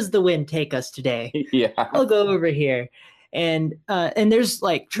does the wind take us today? Yeah. I'll go over here. And there's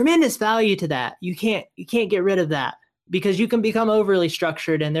like tremendous value to that. You can't get rid of that, because you can become overly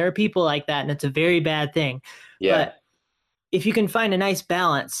structured, and there are people like that, and it's a very bad thing. Yeah. But if you can find a nice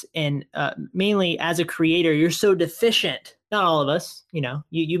balance, and mainly as a creator, you're so deficient. Not all of us,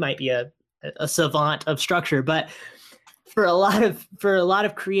 you might be a savant of structure, but for a lot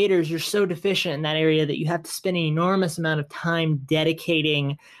of creators, you're so deficient in that area that you have to spend an enormous amount of time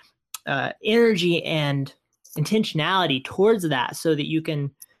dedicating energy and intentionality towards that, so that you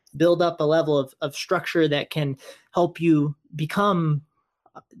can build up a level of structure that can help you become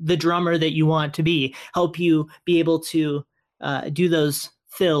the drummer that you want to be, help you be able to do those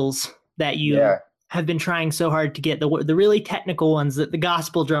fills that you Yeah. have been trying so hard to get, the really technical ones that the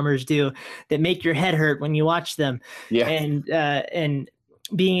gospel drummers do, that make your head hurt when you watch them, Yeah. and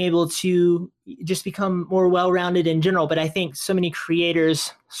being able to just become more well-rounded in general. But I think so many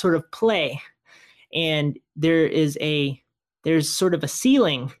creators sort of play, and there's sort of a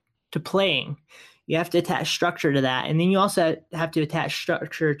ceiling to playing. You have to attach structure to that, and then you also have to attach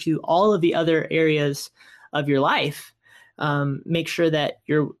structure to all of the other areas of your life. Make sure that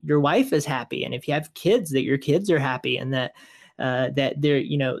your wife is happy, and if you have kids, that your kids are happy, and that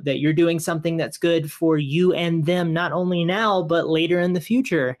you're doing something that's good for you and them, not only now but later in the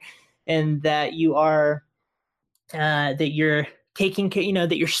future, and that you're taking care,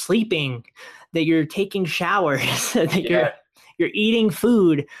 that you're sleeping, that you're taking showers, that Yeah. you're eating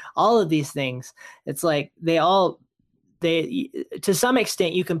food, all of these things. It's like they to some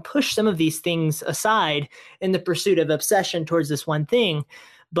extent, you can push some of these things aside in the pursuit of obsession towards this one thing,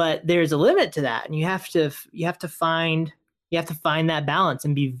 but there's a limit to that, and you have to find that balance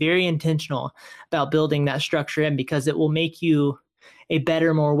and be very intentional about building that structure in, because it will make you a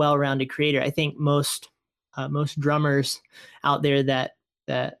better, more well-rounded creator. I think most drummers out there that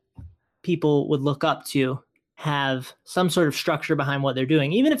people would look up to have some sort of structure behind what they're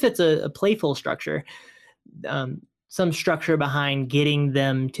doing, even if it's a playful structure, some structure behind getting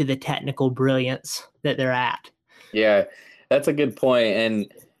them to the technical brilliance that they're at. Yeah, that's a good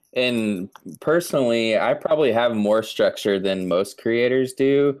point. And personally, I probably have more structure than most creators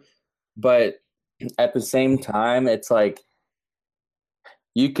do, but at the same time, it's like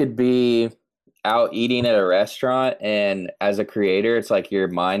you could be out eating at a restaurant, and as a creator, it's like your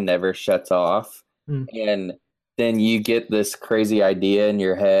mind never shuts off. Mm. And then you get this crazy idea in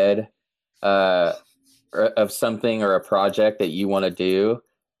your head uh, of something or a project that you want to do,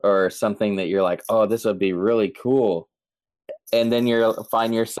 or something that you're like, oh, this would be really cool. And then you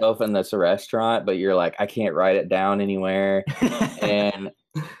find yourself in this restaurant, but you're like, I can't write it down anywhere. And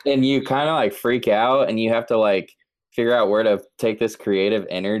you kind of like freak out, and you have to like figure out where to take this creative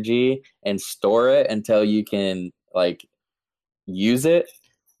energy and store it until you can like use it.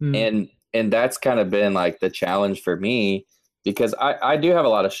 Mm, And that's kind of been like the challenge for me, because I do have a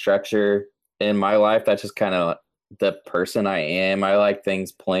lot of structure in my life. That's just kind of the person I am. I like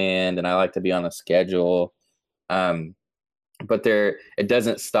things planned and I like to be on a schedule. Um, but there, it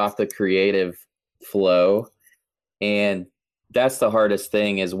doesn't stop the creative flow. And that's the hardest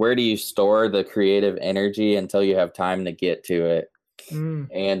thing, is where do you store the creative energy until you have time to get to it? mm.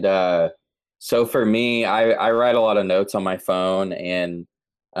 And so for me, I write a lot of notes on my phone, and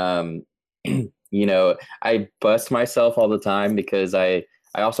um, I bust myself all the time because I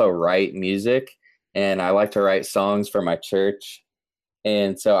also write music, and I like to write songs for my church.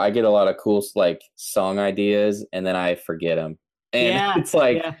 And so I get a lot of cool like song ideas, and then I forget them. And Yeah,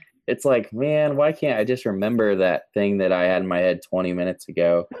 yeah, it's like, man, why can't I just remember that thing that I had in my head 20 minutes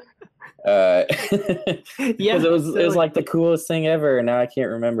ago? Because yeah. it was Totally. like the coolest thing ever, and now I can't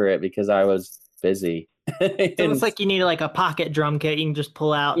remember it because I was busy. It's almost And like you need like a pocket drum kit you can just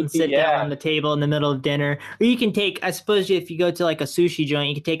pull out and sit down yeah, on the table in the middle of dinner. Or you can take, I suppose, if you go to like a sushi joint,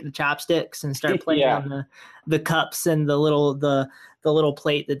 you can take the chopsticks and start playing yeah, on the cups and the little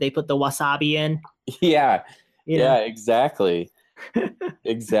plate that they put the wasabi in. yeah, You know. yeah, exactly,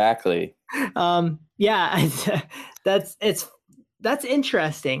 exactly. Yeah, that's it's that's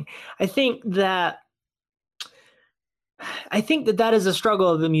interesting. I think that I think that that is a struggle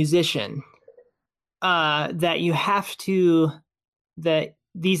of a musician. That you have to that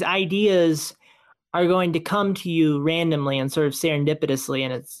these ideas are going to come to you randomly and sort of serendipitously,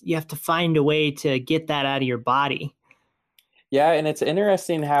 and it's you have to find a way to get that out of your body. Yeah, and it's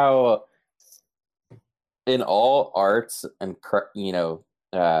interesting how in all arts and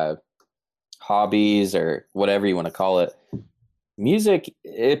hobbies or whatever you want to call it, music,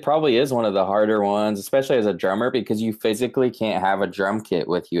 it probably is one of the harder ones, especially as a drummer, because you physically can't have a drum kit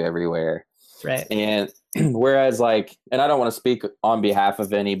with you everywhere. Right. And whereas, like, and I don't want to speak on behalf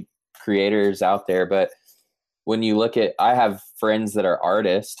of any creators out there, but when you look at, I have friends that are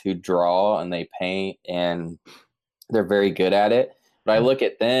artists who draw and they paint and they're very good at it. But I look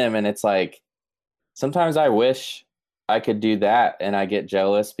at them and it's like, sometimes I wish I could do that, and I get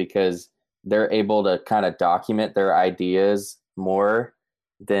jealous because they're able to kind of document their ideas more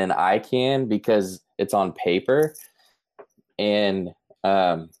than I can because it's on paper. And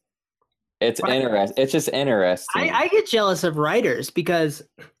um, Right. it's just interesting. I get jealous of writers because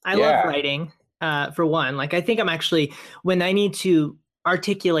I love Yeah, writing. For one, like I think I'm actually when I need to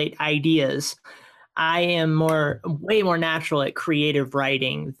articulate ideas, I am way more natural at creative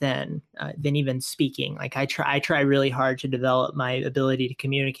writing than even speaking. Like I try really hard to develop my ability to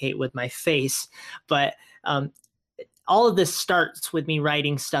communicate with my face, but um, all of this starts with me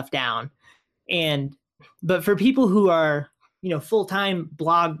writing stuff down. And but for people who are full-time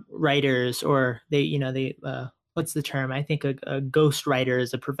blog writers, or they what's the term, I think a ghost writer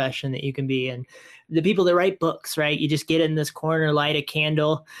is a profession that you can be, and the people that write books, right, you just get in this corner, light a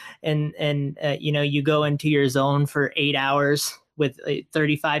candle, and you go into your zone for 8 hours with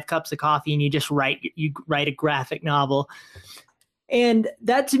 35 cups of coffee, and you write a graphic novel. And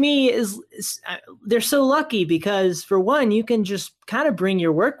that to me is they're so lucky because for one, you can just kind of bring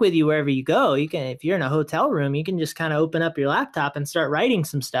your work with you wherever you go. You can, if you're in a hotel room, you can just kind of open up your laptop and start writing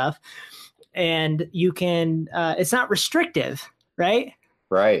some stuff, and you can. It's not restrictive, right?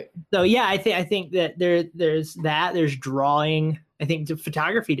 right. So yeah, I think that there's drawing. I think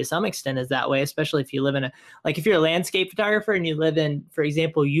photography to some extent is that way, especially if you live in a like if you're a landscape photographer and you live in, for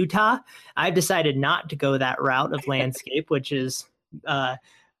example, Utah. I've decided not to go that route of landscape, which is uh,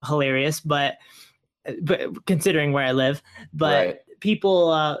 hilarious, but considering where I live, but Right.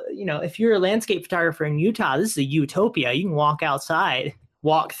 people, if you're a landscape photographer in Utah, this is a utopia. You can walk outside,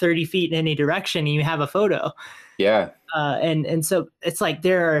 walk 30 feet in any direction, and you have a photo. Yeah. And so it's like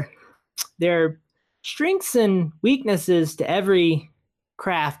there are strengths and weaknesses to every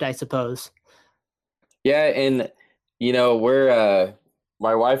craft, I suppose. Yeah, and we're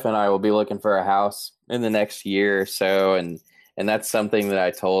my wife and I will be looking for a house in the next year or so, and that's something that I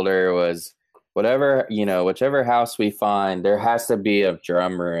told her was whichever house we find, there has to be a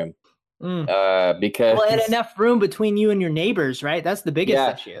drum room. Mm. Well, and Because enough room between you and your neighbors, right? That's the biggest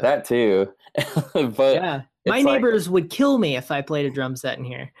yeah, issue. that too. But Yeah. My it's like, neighbors would kill me if I played a drum set in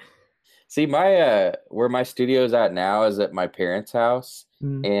here. see, my where my studio's at now is at my parents' house,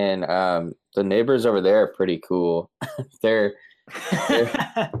 Mm. and the neighbors over there are pretty cool. They're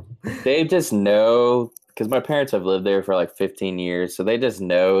they're they just know, because my parents have lived there for like 15 years, so they just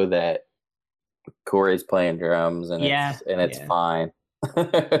know that Corey's playing drums, and Yeah, it's yeah. fine.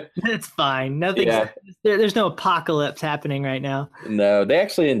 It's fine. Nothing's Yeah. there's no apocalypse happening right now. No, they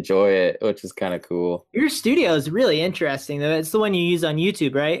actually enjoy it, which is kind of cool. Your studio is really interesting though. It's the one you use on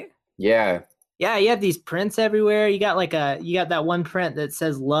YouTube, right? Yeah. Yeah, you have these prints everywhere. You got that one print that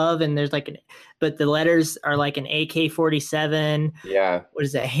says love and there's like but the letters are like an AK-47. Yeah. What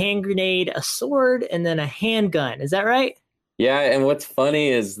is it? A hand grenade, a sword, and then a handgun. Is that right? Yeah, and what's funny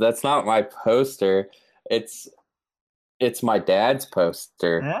is that's not my poster. It's it's my dad's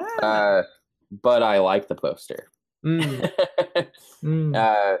poster. Ah. But I like the poster. Mm, mm. uh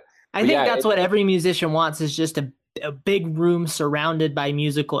I but think yeah, that's what every musician wants is just a big room surrounded by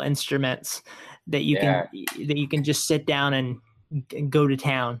musical instruments yeah. that you can just sit down and go to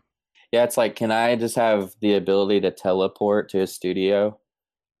town. Yeah, it's like, can I just have the ability to teleport to a studio?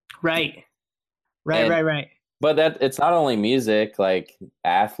 Right. Right, And right, right. but that it's not only music, like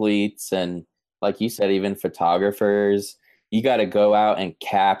athletes and like you said, even photographers, you got to go out and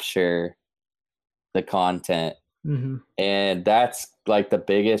capture the content. Hmm. And that's like the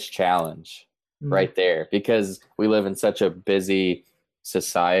biggest challenge Mm. right there because we live in such a busy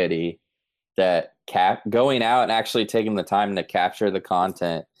society that going out and actually taking the time to capture the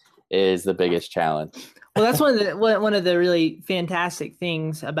content is the biggest challenge. Well, that's one of the really fantastic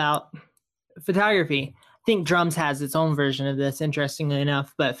things about photography. I think drums has its own version of this, interestingly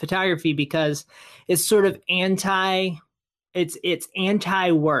enough, but photography because it's sort of it's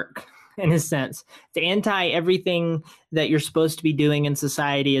anti work in a sense. It's anti everything that you're supposed to be doing in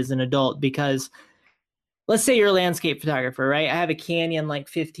society as an adult because let's say you're a landscape photographer, right? I have a canyon like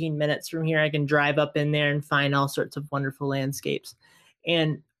 15 minutes from here. I can drive up in there and find all sorts of wonderful landscapes.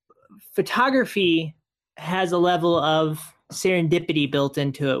 And photography has a level of serendipity built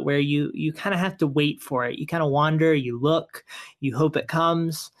into it where you kind of have to wait for it. You kind of wander, you look, you hope it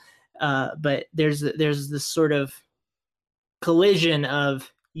comes. But there's this sort of collision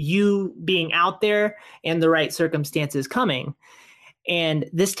of you being out there and the right circumstances coming. And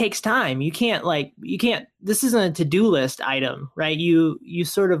this takes time. You can't this isn't a to-do list item, right? You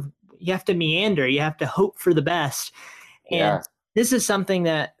sort of you have to meander, you have to hope for the best. And Yeah. this is something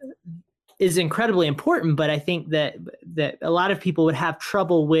that is incredibly important, but I think that a lot of people would have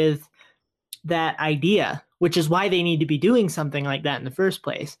trouble with that idea, which is why they need to be doing something like that in the first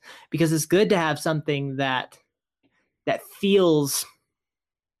place. Because it's good to have something that feels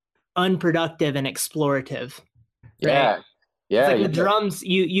unproductive and explorative, right? Yeah. It's Yeah. like with drums,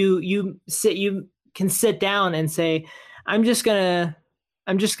 you can sit down and say, I'm just gonna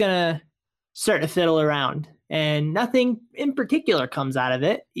I'm just gonna start to fiddle around and nothing in particular comes out of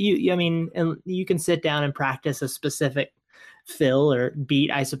it. I mean, and you can sit down and practice a specific fill or beat,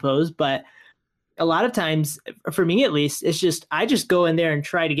 I suppose, but a lot of times, for me at least, it's just I just go in there and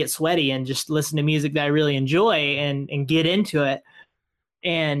try to get sweaty and just listen to music that I really enjoy and get into it.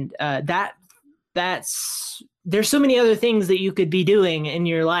 And that's there's so many other things that you could be doing in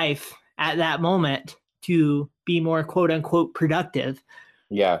your life at that moment to be more quote unquote productive.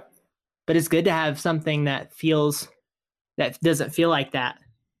 Yeah. But it's good to have something that doesn't feel like that.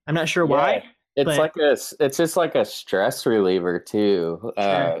 I'm not sure Yeah. why, but It's just like a stress reliever too.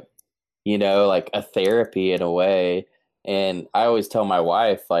 sure. Like a therapy in a way. And I always tell my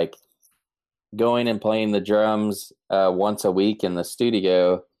wife, like, going and playing the drums once a week in the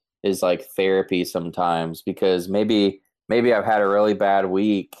studio is like therapy sometimes because maybe I've had a really bad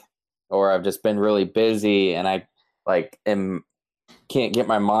week or I've just been really busy and I like can't get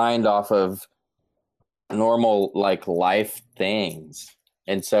my mind off of normal like life things.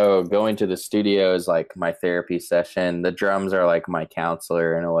 And so going to the studio is like my therapy session. The drums are like my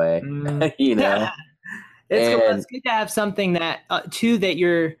counselor in a way, Mm. you know. It's And good to have something that too that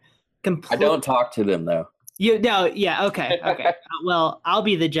you're I complete. don't talk to them though. You no, yeah, okay, okay. Well, I'll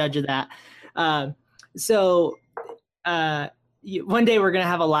be the judge of that. Um, so one day we're gonna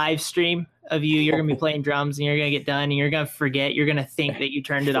have a live stream of you. You're gonna be playing drums, and you're gonna get done, and you're gonna forget. You're gonna think that you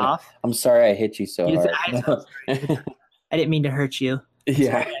turned it off. I'm sorry I hit you so hard. I didn't mean to hurt you.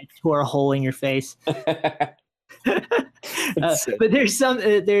 Yeah. I tore a hole in your face. So- But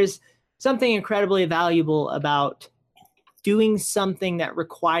there's something incredibly valuable about doing something that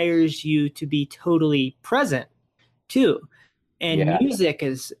requires you to be totally present too. And yeah. music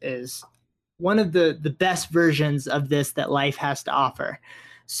is one of the best versions of this that life has to offer,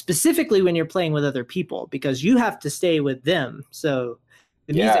 specifically when you're playing with other people because you have to stay with them. So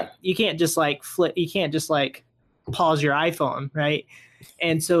the music you can't just like flip, you can't just like pause your iPhone, right?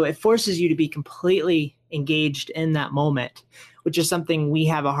 And so it forces you to be completely engaged in that moment, which is something we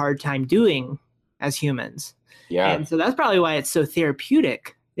have a hard time doing as humans. Yeah. And so that's probably why it's so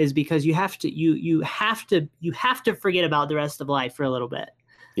therapeutic is because you have to forget about the rest of life for a little bit.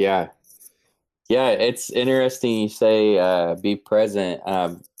 Yeah. Yeah, it's interesting you say be present.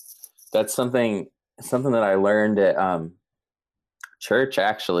 That's something that I learned at church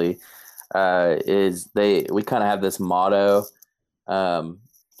actually. Is we kind of have this motto um,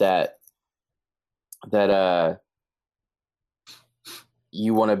 that that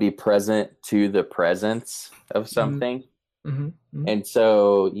you want to be present to the presence of Mm-hmm. something. Mm-hmm. And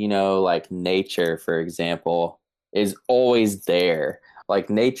so, like nature, for example, is always there. Like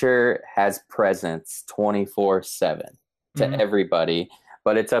nature has presence 24/7 to Mm-hmm. everybody,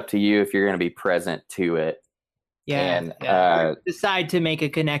 but it's up to you if you're going to be present to it. Yeah, And yeah. Or decide to make a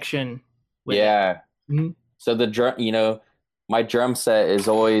connection with it. yeah, Mm-hmm. so my drum set is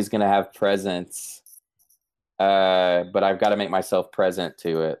always going to have presence, but I've got to make myself present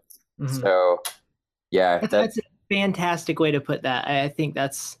to it. Mm-hmm. So yeah, That's a fantastic way to put that. I think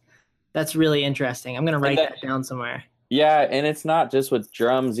that's really interesting. I'm gonna and write that, that down somewhere. yeah, and it's not just with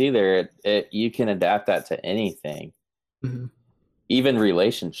drums either. You can adapt that to anything, Mm-hmm. even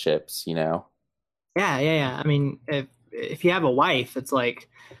relationships. Yeah, yeah, yeah. I mean, if you have a wife, it's like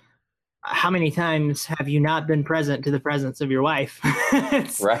how many times have you not been present to the presence of your wife?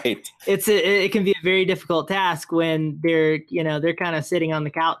 it's Right. it can be a very difficult task when they're kind of sitting on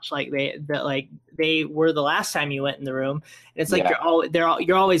the couch like they were the last time you went in the room. It's like Yeah.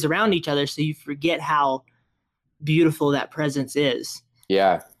 you're always around each other, so you forget how beautiful that presence is.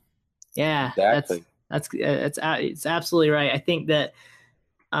 Yeah. Yeah, Exactly. it's absolutely right.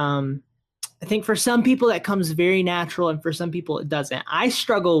 Um, I think for some people that comes very natural, and for some people it doesn't. I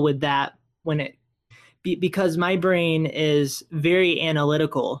struggle with that because my brain is very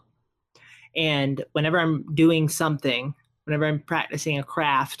analytical, and whenever I'm doing something, whenever I'm practicing a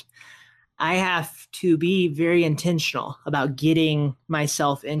craft, I have to be very intentional about getting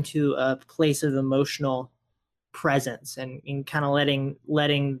myself into a place of emotional presence and kind of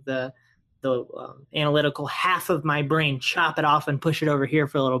letting the analytical half of my brain chop it off and push it over here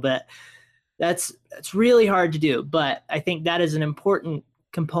for a little bit. That's really hard to do, but I think that is an important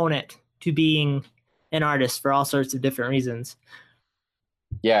component to being an artist for all sorts of different reasons.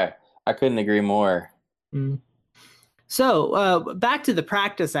 Yeah. I couldn't agree more. Mm. So back to the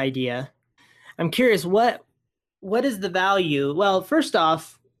practice idea. I'm curious what is the value? Well, first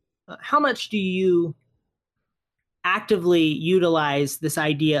off, how much do you actively utilize this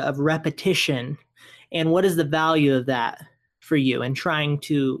idea of repetition, and what is the value of that for you in trying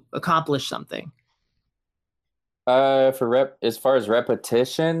to accomplish something? As far as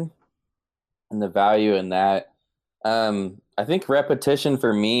repetition and the value in that, I think repetition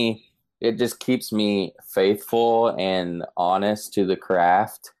for me, it just keeps me faithful and honest to the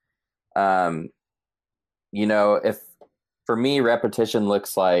craft. Um, if for me, repetition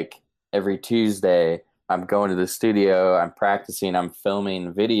looks like every Tuesday, I'm going to the studio, I'm practicing, I'm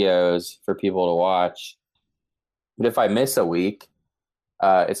filming videos for people to watch. But if I miss a week,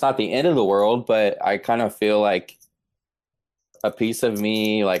 it's not the end of the world, but I kind of feel like a piece of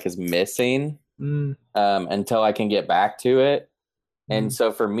me like is missing Mm, until I can get back to it. And mm,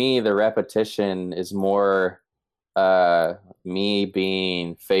 so for me, the repetition is more me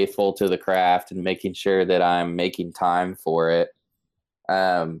being faithful to the craft and making sure that I'm making time for it.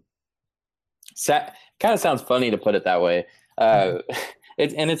 Um, Kind of sounds funny to put it that way. mm.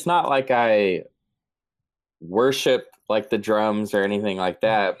 It's not like I worship like the drums or anything like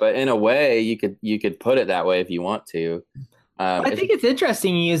that, but in a way, you could put it that way if you want to. Well, I It's think it's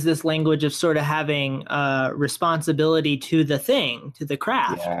interesting you use this language of sort of having responsibility to the thing, to the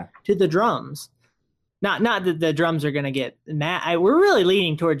craft, yeah. to the drums. Not that the drums are going to get mad. We're really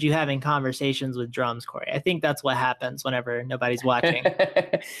leaning towards you having conversations with drums, Corey. I think that's what happens whenever nobody's watching.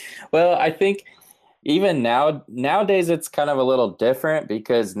 Well, I think even nowadays it's kind of a little different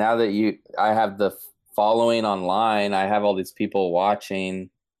because now that I have the following online, I have all these people watching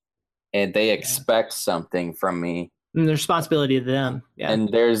and they Yeah. expect something from me. And the responsibility to them. Yeah. And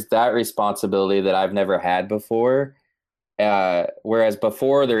there's that responsibility that I've never had before. Whereas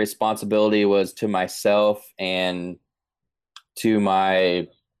before the responsibility was to myself and to my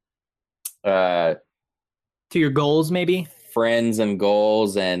uh, To your goals, maybe. friends and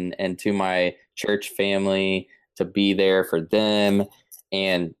goals and to my church family to be there for them.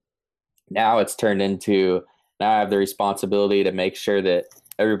 And now it's turned into now I have the responsibility to make sure that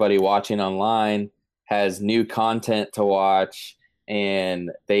everybody watching online has new content to watch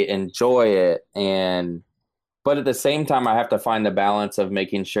and they enjoy it. And but at the same time I have to find the balance of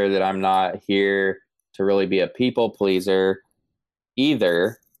making sure that I'm not here to really be a people pleaser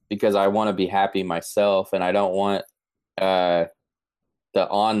either, because I want to be happy myself and I don't want uh the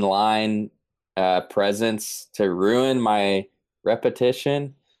online presence to ruin my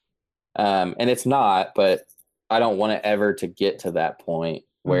repetition. And it's not, but I don't want it ever to get to that point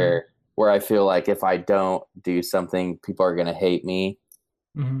Mm-hmm. where I feel like if I don't do something, people are going to hate me.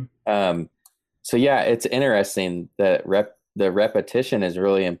 Mm-hmm. Um, so yeah, it's interesting that the repetition is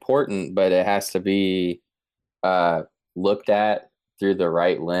really important, but it has to be uh, looked at through the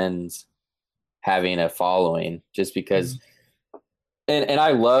right lens, having a following. Just because, and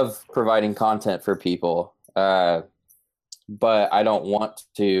I love providing content for people, but I don't want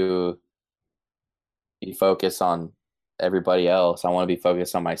to be focused on everybody else. I want to be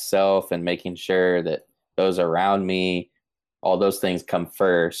focused on myself and making sure that those around me, all those things come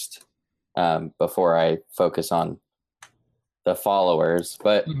first, before I focus on the followers.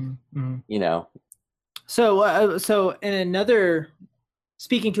 But Mm-hmm. Mm-hmm. you know, So in another,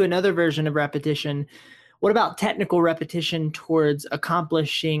 speaking to another version of repetition, what about technical repetition towards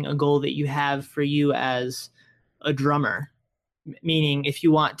accomplishing a goal that you have for you as a drummer? Meaning, if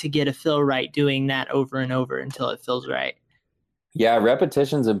you want to get a fill right, doing that over and over until it feels right. yeah,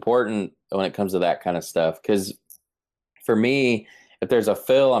 repetition's important when it comes to that kind of stuff. Because for me, if there's a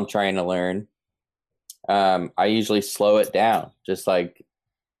fill I'm trying to learn, I usually slow it down, just like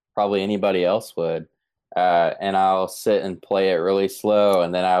probably anybody else would. And I'll sit and play it really slow,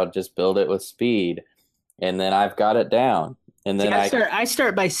 and then I'll just build it with speed, and then I've got it down. And See, then I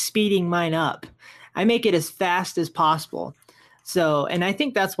start by speeding mine up. I make it as fast as possible. So, and I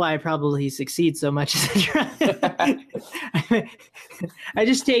think that's why I probably succeed so much as a drummer. I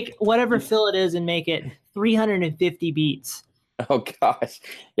just take whatever fill it is and make it 350 beats. oh gosh,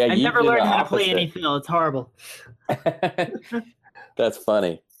 yeah, I've you never do the learned how to play any opposite. fill. It's horrible. That's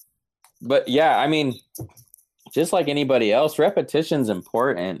funny. But yeah, I mean, just like anybody else, repetition's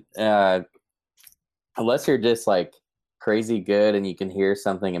important. Unless you're just like crazy good and you can hear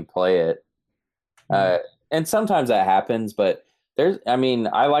something and play it. Mm-hmm. Uh, and sometimes that happens, but I mean,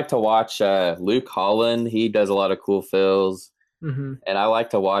 I like to watch Luke Holland. He does a lot of cool fills, Mm-hmm. and I like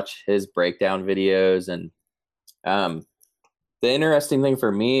to watch his breakdown videos. And um, the interesting thing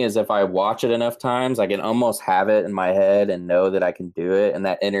for me is if I watch it enough times, I can almost have it in my head and know that I can do it. And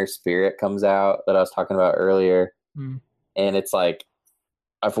that inner spirit comes out that I was talking about earlier. And it's like,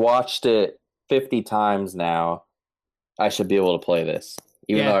 I've watched it 50 times now. I should be able to play this,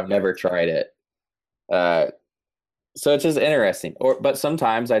 even though Yeah. I've never tried it. Uh, so it's just interesting. But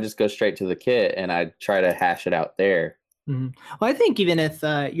sometimes I just go straight to the kit and I try to hash it out there. Mm-hmm. Well, I think even if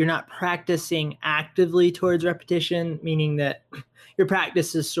you're not practicing actively towards repetition, meaning that your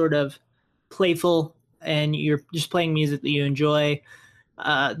practice is sort of playful and you're just playing music that you enjoy,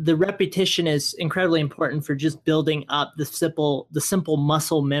 the repetition is incredibly important for just building up the simple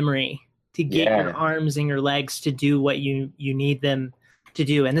muscle memory to get your Yeah, arms and your legs to do what you need them to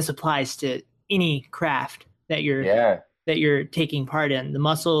do. And this applies to any craft yeah, that you're taking part in. The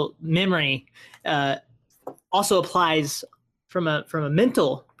muscle memory uh, also applies from a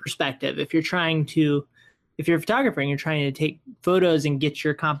mental perspective. If you're a photographer and you're trying to take photos and get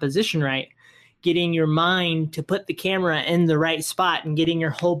your composition right, getting your mind to put the camera in the right spot and getting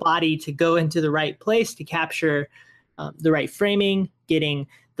your whole body to go into the right place to capture the right framing, getting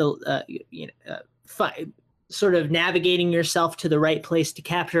the sort of navigating yourself to the right place to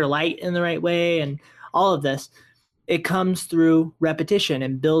capture light in the right way, and all of this, it comes through repetition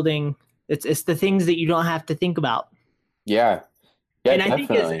and building. It's the things that you don't have to think about. yeah, yeah, And I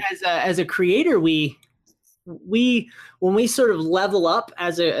think as definitely. as a creator, we when we sort of level up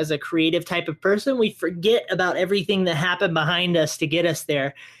as a creative type of person, we forget about everything that happened behind us to get us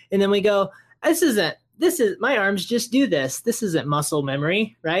there, and then we go, this is my arms just do this. This isn't muscle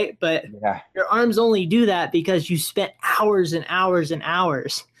memory, right? But Yeah, your arms only do that because you spent hours and hours and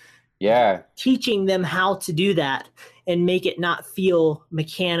hours yeah, teaching them how to do that and make it not feel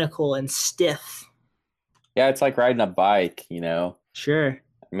mechanical and stiff. yeah. It's like riding a bike, you know. Sure.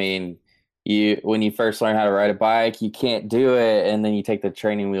 I mean, you when you first learn how to ride a bike, you can't do it, and then you take the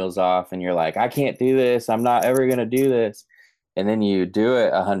training wheels off, and you're like, I can't do this. I'm not ever gonna do this. And then you do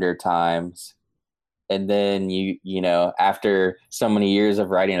it 100 times, and then you know after so many years of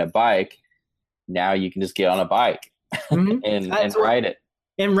riding a bike, now you can just get on a bike Mm-hmm. and ride it.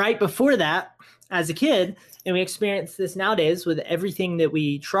 And right before that, as a kid, and we experience this nowadays with everything that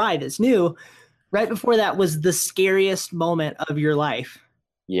we try that's new, right before that was the scariest moment of your life.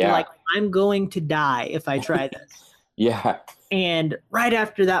 You're Yeah, like, I'm going to die if I try this. yeah, And right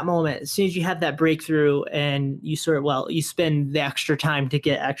after that moment, as soon as you have that breakthrough and you spend the extra time to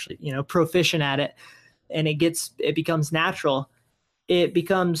get actually, proficient at it, and it becomes natural, it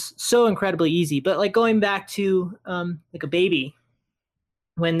becomes so incredibly easy. But like going back to like a baby,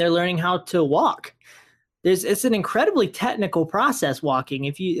 when they're learning how to walk. It's an incredibly technical process walking.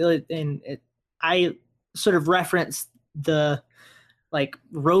 If you I sort of reference the like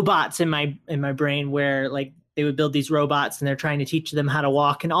robots in my brain where like they would build these robots and they're trying to teach them how to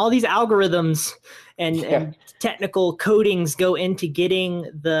walk, and all these algorithms and technical codings go into getting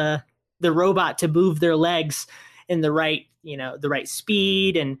the robot to move their legs in the right, the right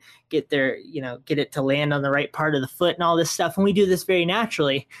speed, and get it to land on the right part of the foot and all this stuff. And we do this very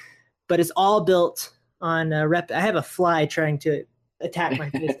naturally, but it's all built on I have a fly trying to attack my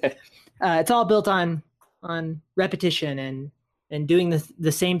face. It's all built on repetition and doing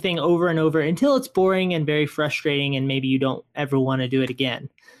the same thing over and over until it's boring and very frustrating, and maybe you don't ever want to do it again.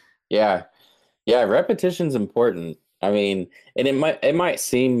 Yeah. Yeah, repetition's important. I mean, and it might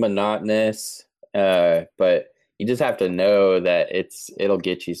seem monotonous, but you just have to know that it'll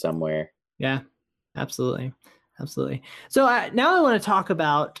get you somewhere. Yeah, absolutely. Absolutely. So now I want to talk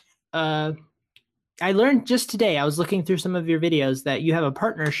about I learned just today, I was looking through some of your videos, that you have a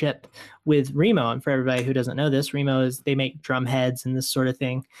partnership with Remo. And for everybody who doesn't know this, Remo they make drum heads and this sort of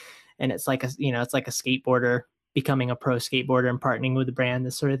thing. And it's like it's like a skateboarder becoming a pro skateboarder and partnering with the brand,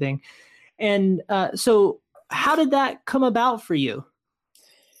 this sort of thing. And so how did that come about for you?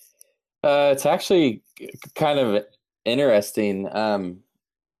 It's actually kind of interesting.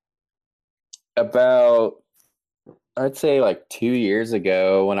 About, I'd say like 2 years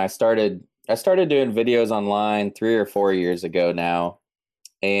ago, when I started doing videos online 3 or 4 years ago now.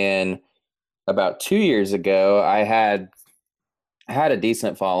 And about 2 years ago, I had a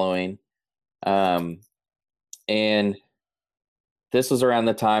decent following. And this was around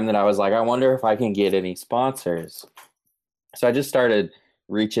the time that I was like, I wonder if I can get any sponsors. So I just started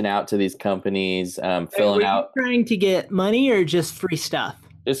reaching out to these companies, filling out. Trying to get money or just free stuff?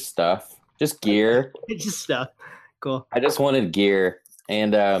 Just stuff, just gear. Just stuff. Cool. I just wanted gear.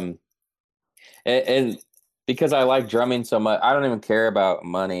 And because I like drumming so much, I don't even care about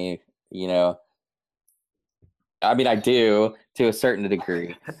money, I mean, I do to a certain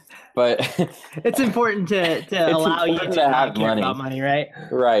degree, but it's important to allow you to have care about money, right?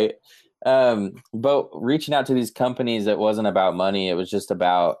 Right. But reaching out to these companies, it wasn't about money. It was just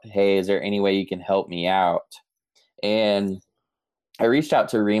about, hey, is there any way you can help me out? And I reached out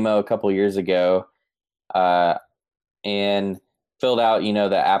to Remo a couple years ago, and filled out,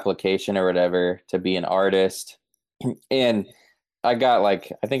 the application or whatever to be an artist. And I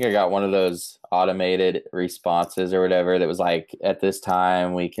think I got one of those automated responses or whatever that was like, at this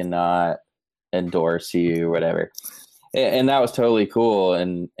time, we cannot endorse you or whatever. And that was totally cool.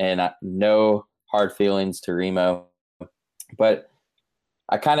 And no hard feelings to Remo. But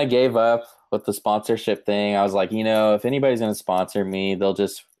I kind of gave up with the sponsorship thing. I was like, if anybody's going to sponsor me, they'll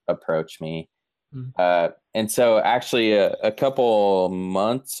just approach me. And so actually a couple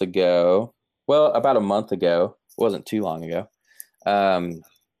months ago, about a month ago, it wasn't too long ago,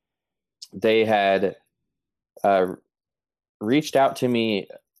 they had reached out to me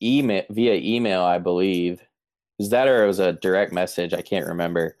via email, I believe. Was that, or it was a direct message? I can't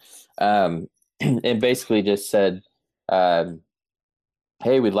remember. It basically just said,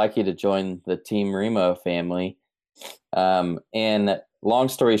 hey, we'd like you to join the Team Remo family. And long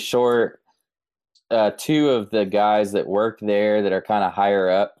story short, two of the guys that work there that are kind of higher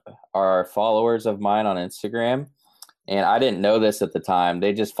up are followers of mine on Instagram. And I didn't know this at the time.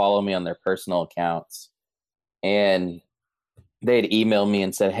 They just follow me on their personal accounts. And they'd emailed me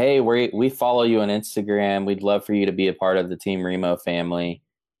and said, hey, we follow you on Instagram. We'd love for you to be a part of the Team Remo family.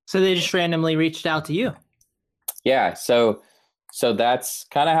 So they just randomly reached out to you. Yeah. So that's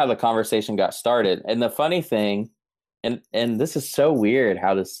kind of how the conversation got started. And the funny thing, and this is so weird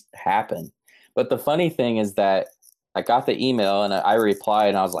how this happened, but the funny thing is that I got the email and I replied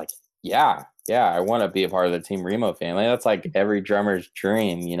and I was like, yeah, I want to be a part of the Team Remo family. That's like every drummer's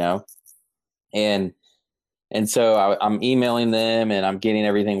dream, And so I'm emailing them and I'm getting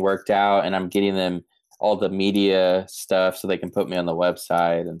everything worked out and I'm getting them all the media stuff so they can put me on the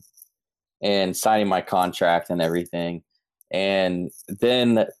website and signing my contract and everything. And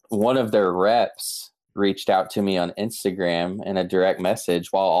then one of their reps reached out to me on Instagram in a direct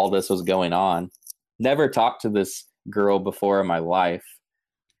message while all this was going on. Never talked to this girl before in my life.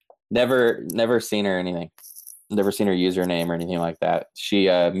 Never seen her anything. Never seen her username or anything like that. She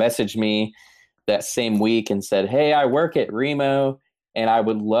messaged me that same week and said, hey, I work at Remo and I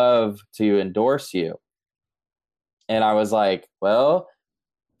would love to endorse you. And I was like, well,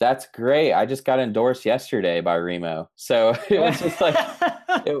 that's great. I just got endorsed yesterday by Remo. So it was just like,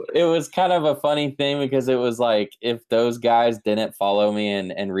 it was kind of a funny thing because it was like, if those guys didn't follow me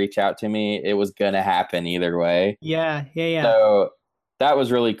and reach out to me, it was going to happen either way. Yeah. So that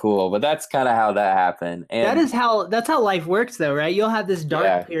was really cool. But that's kind of how that happened. And That's how life works though, right? You'll have this dark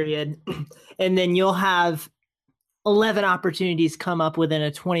yeah, period and then you'll have 11 opportunities come up within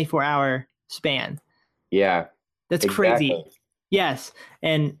a 24-hour span. yeah, That's exactly. crazy. Yes.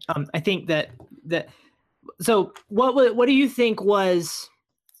 And I think that so what do you think was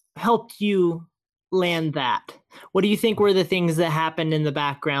helped you land that? What do you think were the things that happened in the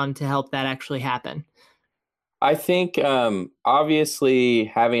background to help that actually happen? I think obviously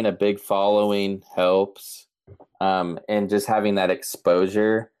having a big following helps, and just having that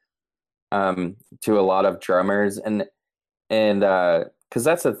exposure to a lot of drummers, and because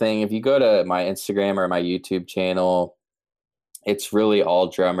that's the thing. If you go to my Instagram or my YouTube channel, it's really all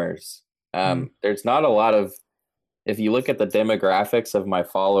drummers. Mm. There's not a lot of, if you look at the demographics of my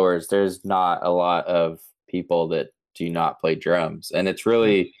followers, there's not a lot of people that do not play drums, and it's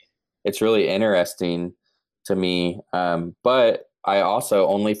really interesting to me. But I also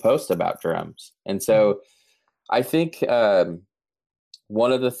only post about drums, and so I think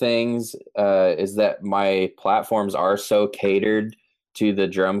one of the things is that my platforms are so catered to the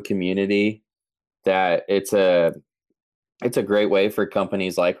drum community that it's a great way for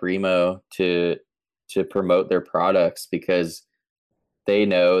companies like Remo to promote their products, because they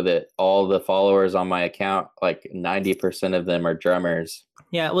know that all the followers on my account, like 90% of them are drummers.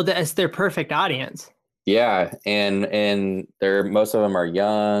 Yeah, well, that's their perfect audience. Yeah, and they're, most of them are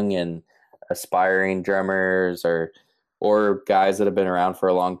young and aspiring drummers, or guys that have been around for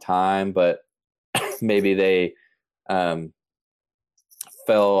a long time, but maybe they um,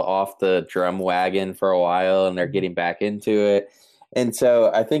 fell off the drum wagon for a while and they're getting back into it. And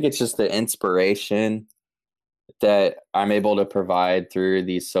so I think it's just the inspiration that I'm able to provide through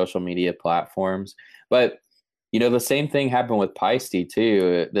these social media platforms. But the same thing happened with Peisty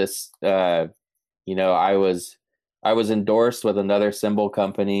too. This I was endorsed with another cymbal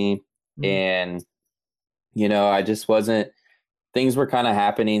company, Mm. and I just wasn't, things were kind of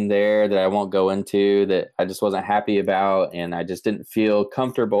happening there that I won't go into, that I just wasn't happy about, and I just didn't feel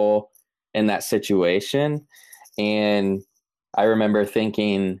comfortable in that situation. And I remember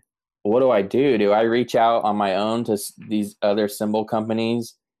thinking, what do I do? Do I reach out on my own to these other cymbal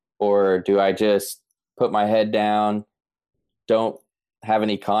companies, or do I just put my head down, don't have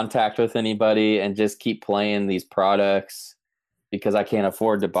any contact with anybody, and just keep playing these products because I can't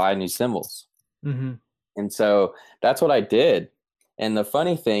afford to buy new cymbals? Mm-hmm. And so that's what I did. And the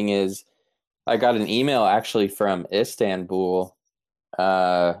funny thing is, I got an email actually from Istanbul,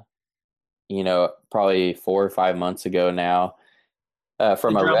 uh, probably 4 or 5 months ago now, The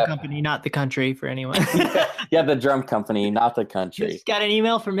from a drum rep. company, not the country for anyone. Yeah, yeah, the drum company, not the country. Just got an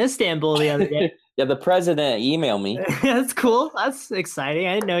email from Istanbul the other day. Yeah, the president emailed me. That's cool. That's exciting.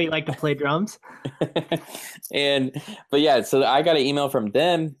 I didn't know you like to play drums. and but yeah, so I got an email from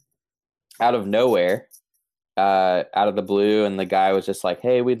them out of nowhere, out of the blue, and the guy was just like,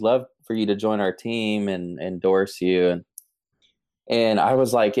 "Hey, we'd love for you to join our team and endorse you." And I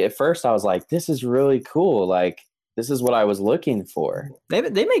was like, at first, I was like, "This is really cool. Like, this is what I was looking for." They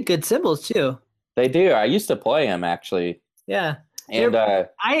make good cymbals too. They do. I used to play them actually, Yeah. and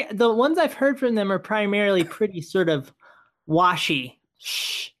The ones I've heard from them are primarily pretty sort of washy.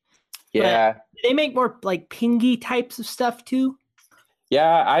 Shh. But yeah, they make more like pingy types of stuff too.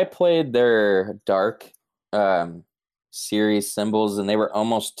 yeah. I played their dark um, series cymbals, and they were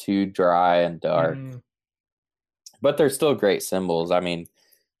almost too dry and dark. Mm. But they're still great cymbals. I mean,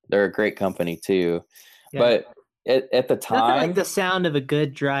 they're a great company too. Yeah. But at the Nothing like time, the sound of a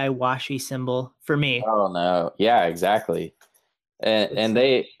good dry washy cymbal for me. oh no, yeah, exactly. And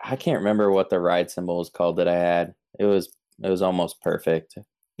It's I can't remember what the ride cymbal was called that I had. It was almost perfect.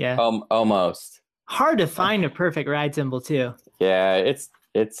 yeah. Almost. Hard to find a perfect ride cymbal too. Yeah,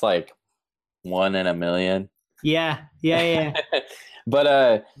 it's like one in a million. Yeah. Yeah, yeah.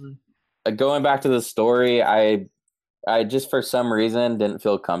 But Mm. going back to the story, I just for some reason didn't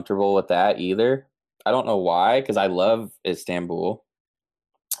feel comfortable with that either. I don't know why, because I love Istanbul,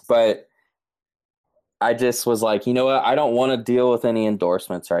 but I just was like, you know what? I don't want to deal with any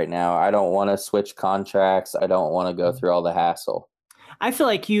endorsements right now. I don't want to switch contracts. I don't want to go through all the hassle. I feel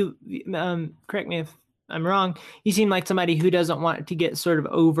like you, correct me if I'm wrong, you seem like somebody who doesn't want to get sort of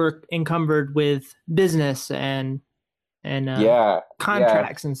over encumbered with business and Yeah, yeah.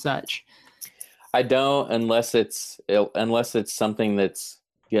 contracts and such. I don't, unless it's something that's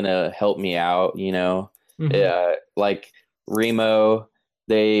gonna help me out. Hmm. Like Remo,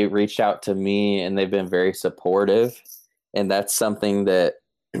 they reached out to me and they've been very supportive, and that's something that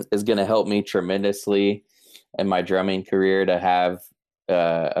is gonna help me tremendously in my drumming career, to have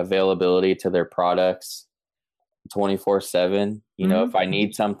availability to their products. 24/7. You know, if I Mm-hmm.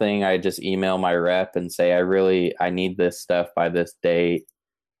 need something, I just email my rep and say, I need this stuff by this date.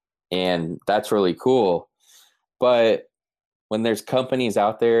 And that's really cool. But when there's companies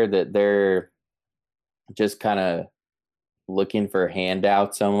out there that they're just kind of looking for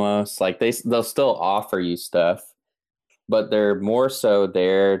handouts almost, like they'll still offer you stuff, but they're more so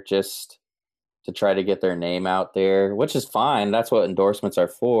there just to try to get their name out there, which is fine. That's what endorsements are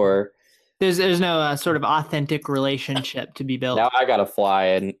for. There's no sort of authentic relationship to be Now built. I got a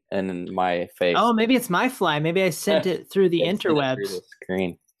fly in my face. Oh, maybe it's my fly. Maybe I sent it through the It's sent it through interwebs. the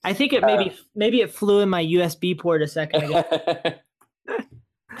screen. I think it Uh, maybe it flew in my USB port a second ago.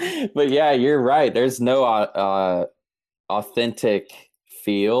 but yeah, you're right. There's no authentic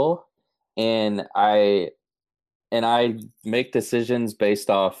feel, and I make decisions based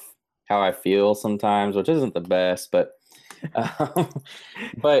off how I feel sometimes, which isn't the best, um,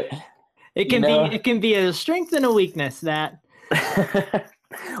 but It you can be know, it can be a strength and a weakness that.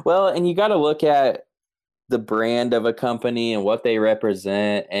 well, and you got to look at the brand of a company and what they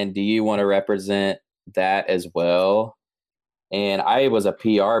represent, and do you want to represent that as well? And I was a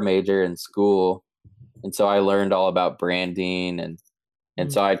PR major in school, and so I learned all about branding, and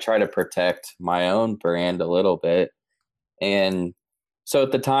Mm, so I try to protect my own brand a little bit. And so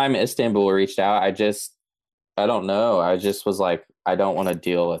at the time Istanbul reached out, I don't know, I just was like, I don't want to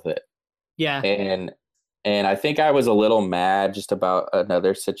deal with it. yeah. And I think I was a little mad just about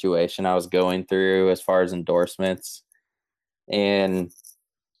another situation I was going through as far as endorsements. And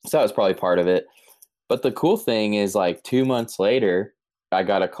so that was probably part of it. But the cool thing is, like 2 months later, I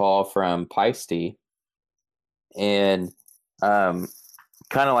got a call from Peisty, and um,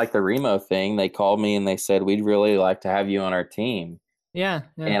 kind of like the Remo thing, they called me and they said, we'd really like to have you on our team. Yeah,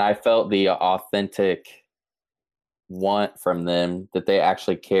 yeah. And I felt the authentic want from them, that they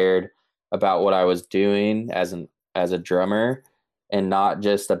actually cared about what I was doing as a drummer, and not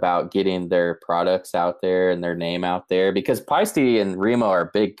just about getting their products out there and their name out there, because Peisty and Remo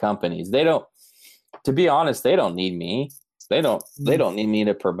are big companies. They don't, to be honest, they don't need me. They Mm, don't need me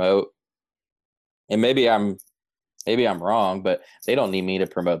to promote. And maybe I'm wrong, but they don't need me to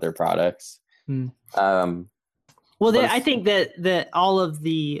promote their products. mm. Um, Well, but I think that all of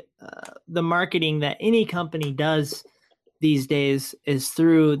the marketing that any company does these days is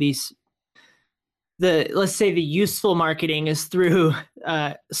through these the let's say the useful marketing is through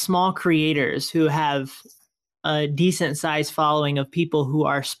small creators who have a decent sized following of people who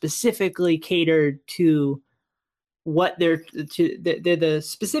are specifically catered to what they're the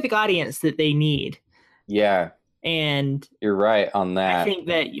specific audience that they need. yeah, And you're right on I that. think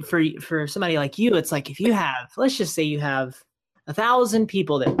that for somebody like you, it's like if you have, let's just say you have 1,000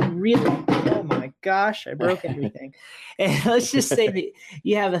 people that really, oh my gosh, I broke everything. And let's just say that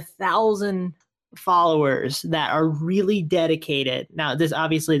you have 1,000 followers that are really dedicated. Now, this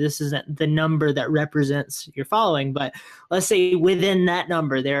isn't the number that represents your following, but let's say within that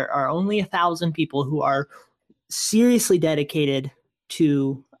number, there are only 1,000 people who are seriously dedicated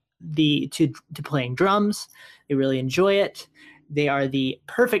to to playing drums. They really enjoy it. They are the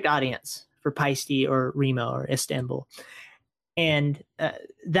perfect audience for Peisty or Remo or Istanbul, and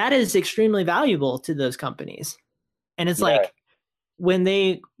that is extremely valuable to those companies. And it's Yeah, like when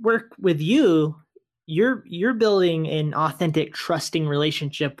they work with you, you're building an authentic, trusting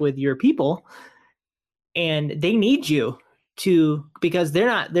relationship with your people, and they need you to because they're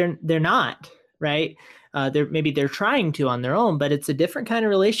not right. They're trying to on their own, but it's a different kind of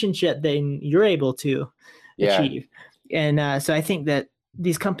relationship than you're able to yeah, achieve. And so I think that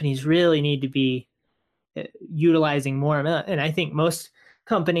these companies really need to be utilizing more of it. And I think most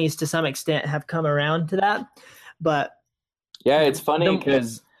companies to some extent have come around to that. But yeah. the It's funny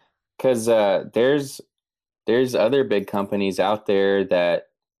the because there's other big companies out there that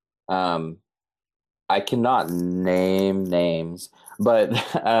um, I cannot name names, but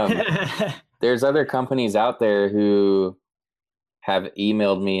there's other companies out there who have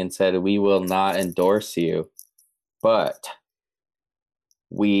emailed me and said, we will not endorse you, but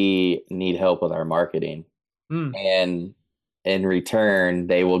we need help with our marketing. mm, And in return,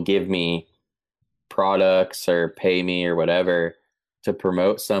 they will give me products or pay me or whatever to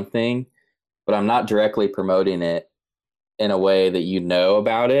promote something, but I'm not directly promoting it in a way that you know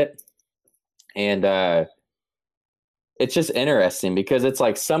about it. And it's just interesting because it's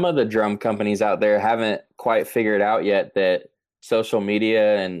like some of the drum companies out there haven't quite figured out yet that social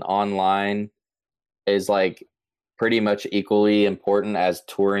media and online is like pretty much equally important as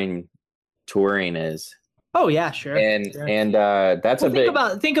touring is. oh yeah, sure, And sure. and that's Well, a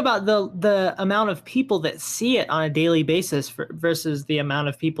big, think about the amount of people that see it on a daily basis versus the amount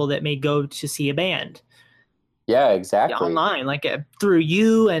of people that may go to see a band. Yeah, exactly. online, like through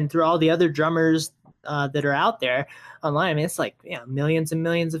you and through all the other drummers that are out there online. I mean, it's like millions and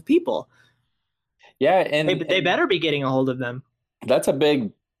millions of people. Yeah, They better be getting a hold of them. that's a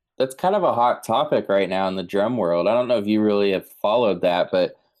big, that's kind of a hot topic right now in the drum world. I don't know if you really have followed that,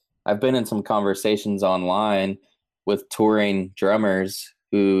 but I've been in some conversations online with touring drummers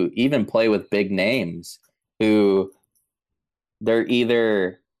who even play with big names, who they're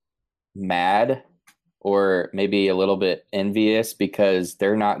either mad or maybe a little bit envious because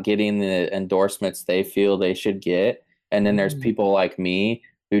they're not getting the endorsements they feel they should get. And then there's Mm. people like me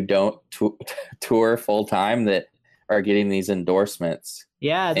who don't tour full time that are getting these endorsements.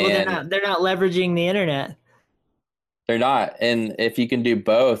 Yeah, well, And they're not leveraging the internet. they're not. And if you can do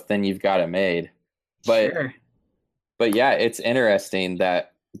both, then you've got it made. But Sure. but yeah, it's interesting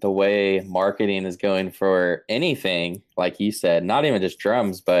that the way marketing is going for anything, like you said, not even just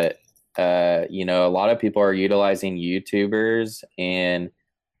drums, but a lot of people are utilizing YouTubers and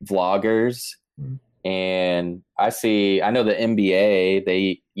vloggers. Mm. And I know the NBA,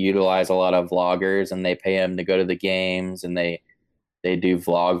 they utilize a lot of vloggers and they pay them to go to the games and they do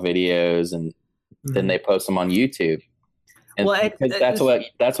vlog videos and then Mhm. they post them on YouTube. And Well, because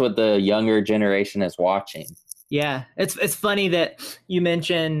that's what the younger generation is watching. yeah, it's funny that you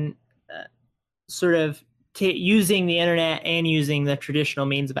mention uh, sort of using the internet and using the traditional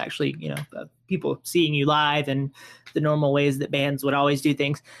means of actually, people seeing you live and the normal ways that bands would always do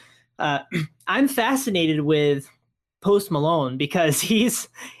things. Uh, I'm fascinated with Post Malone because he's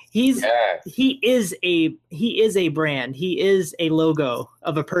Yeah. he is a brand. He is a logo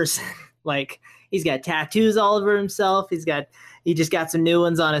of a person. Like he's got tattoos all over himself. He just got some new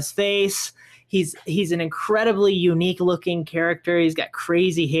ones on his face. He's an incredibly unique looking character. He's got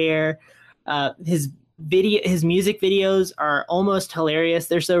crazy hair. His music videos are almost hilarious.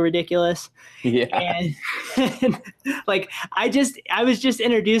 They're so ridiculous. Yeah. And, and like I was just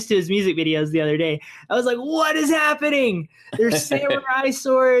introduced to his music videos the other day. I was like, what is happening? There's samurai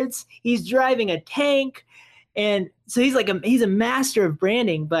swords. He's driving a tank. And so he's a master of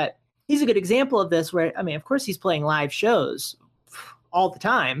branding, but he's a good example of this where, I mean, of course he's playing live shows all the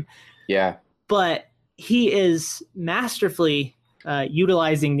time, Yeah. but he is masterfully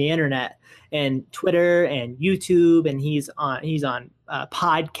utilizing the internet and Twitter and YouTube, and he's on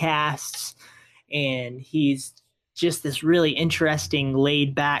podcasts, and he's just this really interesting,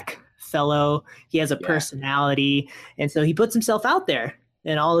 laid back fellow. He has a Yeah. personality, and so he puts himself out there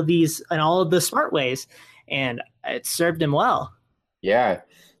in all of the smart ways, and it served him well. Yeah.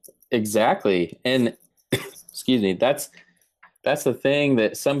 Exactly. And excuse me, that's the thing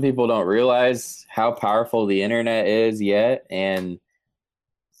that some people don't realize how powerful the internet is yet. And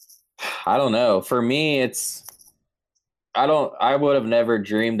I don't know. For me, I would have never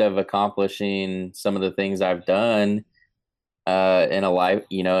dreamed of accomplishing some of the things I've done in a life,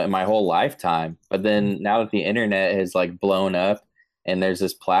 in my whole lifetime. But then now that the internet has like blown up and there's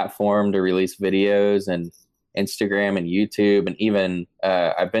this platform to release videos and Instagram and YouTube and even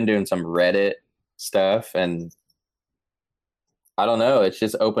I've been doing some Reddit stuff and I don't know, it's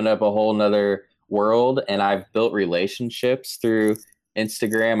just opened up a whole nother world and I've built relationships through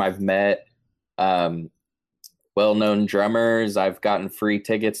Instagram. I've met um, well-known drummers. I've gotten free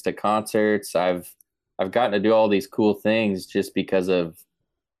tickets to concerts. I've gotten to do all these cool things just because of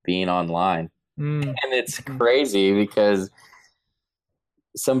being online. Mm. And it's crazy because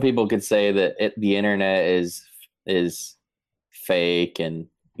some people could say that the internet is fake and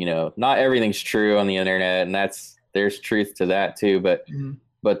not everything's true on the internet and there's truth to that too, Mm.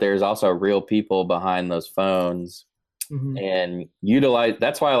 but there's also real people behind those phones Mm. and utilize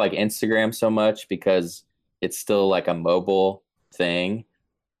that's why I like Instagram so much because it's still like a mobile thing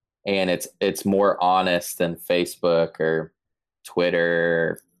and it's more honest than Facebook or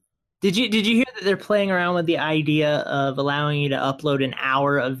Twitter. Did you hear that they're playing around with the idea of allowing you to upload an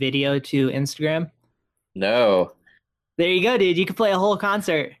hour of video to Instagram? No, There you go, dude. You can play a whole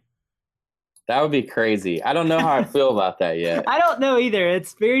concert. that would be crazy. I don't know how I feel about that yet. I don't know either.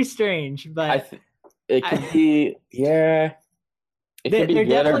 It's very strange, I but th- it could I, be, yeah, it could be they're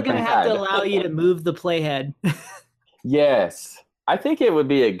good or definitely going to have to bad. allow you to move the playhead. Yes, I think it would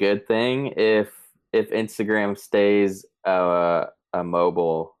be a good thing if Instagram stays a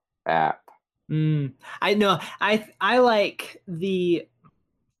mobile app. Mm, I know. I like the.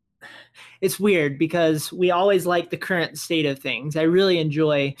 It's weird because we always like the current state of things. I really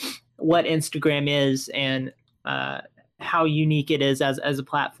enjoy what Instagram is and uh, how unique it is as a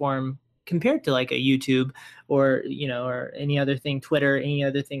platform compared to like a YouTube or or any other thing, Twitter, any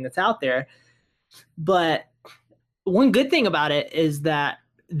other thing that's out there. But one good thing about it is that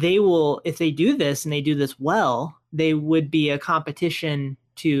they will, if they do this and they do this well, they would be a competition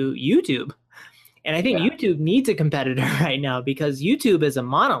to YouTube. And I think Yeah. YouTube needs a competitor right now because YouTube is a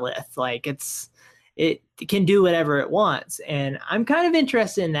monolith. Like it can do whatever it wants. And I'm kind of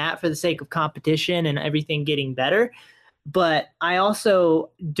interested in that for the sake of competition and everything getting better. But I also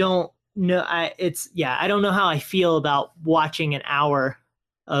don't know. I don't know how I feel about watching an hour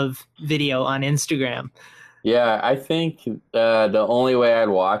of video on Instagram. Yeah, I think the only way I'd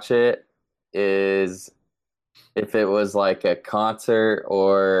watch it is if it was like a concert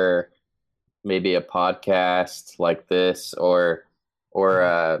or maybe a podcast like this or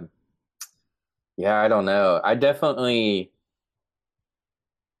yeah, I don't know. I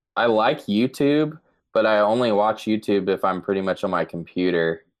like YouTube, but I only watch YouTube if I'm pretty much on my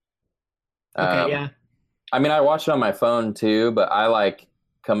computer. Okay, Um, yeah. I mean, I watch it on my phone too, but I like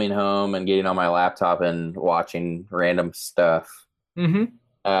coming home and getting on my laptop and watching random stuff.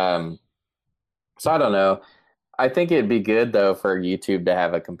 Mm-hmm. Um, so I don't know. I think it'd be good though for YouTube to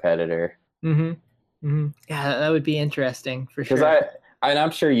have a competitor Mm-hmm. Mm-hmm. Yeah, that would be interesting for because sure. and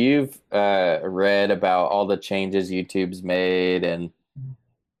I'm sure you've read about all the changes YouTube's made and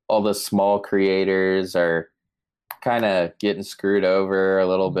all the small creators are kind of getting screwed over a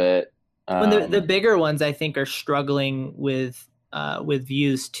little bit. When the Um, bigger ones, I think, are struggling with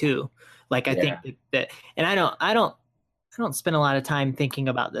views too. Like I think yeah, and I don't spend a lot of time thinking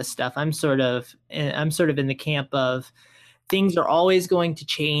about this stuff. I'm sort of in the camp of things are always going to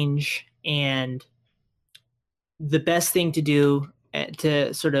change, and the best thing to do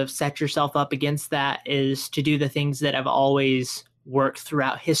to sort of set yourself up against that is to do the things that have always worked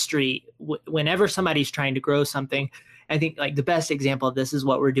throughout history. Whenever somebody's trying to grow something, I think like the best example of this is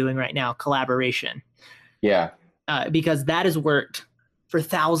what we're doing right now, collaboration, yeah, because that has worked for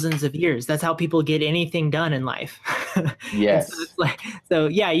thousands of years. That's how people get anything done in life. And so yes, it's like, so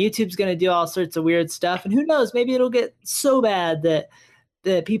yeah, YouTube's going to do all sorts of weird stuff, and who knows, maybe it'll get so bad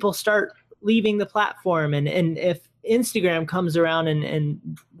that people start leaving the platform. And if Instagram comes around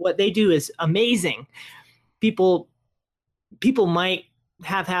and what they do is amazing, people people might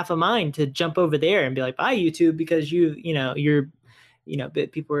have half a mind to jump over there and be like, bye YouTube, because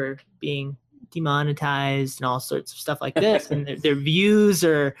but people are being demonetized and all sorts of stuff like this, and their views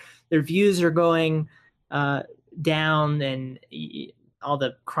are going uh, down, and all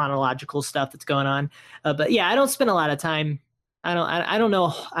the chronological stuff that's going on. But yeah, I don't spend a lot of time. I don't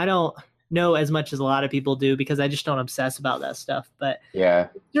know. I don't know as much as a lot of people do because I just don't obsess about that stuff. But yeah.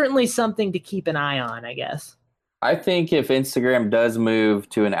 it's certainly something to keep an eye on, I guess. I think if Instagram does move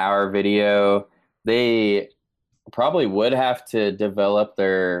to an hour video, they probably would have to develop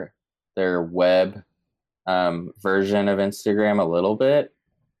their web version of Instagram a little bit.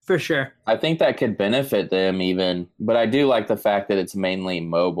 For sure. I think that could benefit them even, but I do like the fact that it's mainly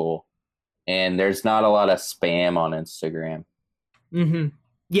mobile and there's not a lot of spam on Instagram. Mm-hmm.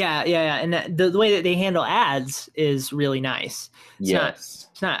 Yeah. And the way that they handle ads is really nice. Yes.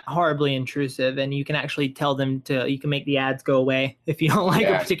 It's not horribly intrusive, and you can actually tell them you can make the ads go away if you don't like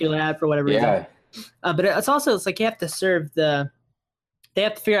a Yeah. particular ad for whatever reason. Yeah. But it's like they have to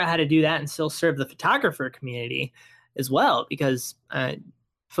figure out how to do that and still serve the photographer community as well, because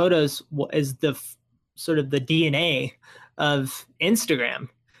photos is sort of the DNA of Instagram.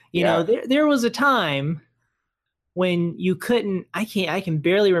 Yeah. There was a time when you couldn't. I can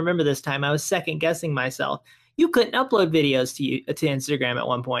barely remember this time. I was second guessing myself. You couldn't upload videos to Instagram at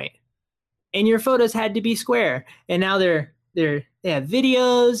one point, and your photos had to be square. And now they have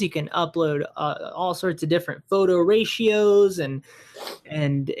videos. You can upload all sorts of different photo ratios, and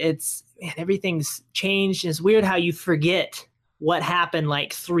everything's changed. It's weird how you forget what happened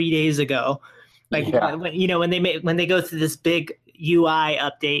like 3 days ago. Like Yeah. when they go through this big UI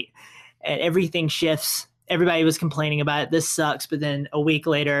update and everything shifts. Everybody was complaining about it. This sucks, but then a week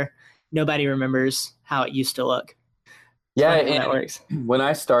later, nobody remembers how it used to look. It's Yeah, funny how that and works. when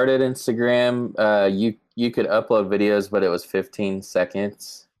I started Instagram, you could upload videos, but it was 15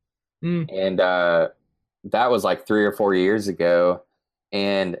 seconds. Mm, And that was like 3 or 4 years ago.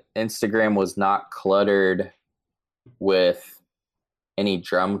 And Instagram was not cluttered with any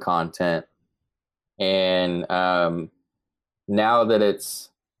drum content. And now that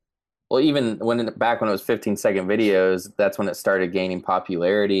even back when it was 15-second videos, that's when it started gaining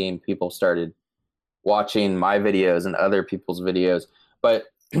popularity and people started watching my videos and other people's videos. But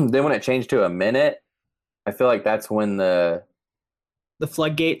then when it changed to a minute, I feel like that's when the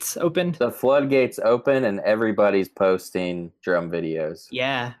floodgates opened. the floodgates open and everybody's posting drum videos.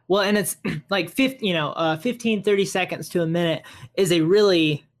 Yeah. Well, and it's like 15, 30 seconds to a minute is a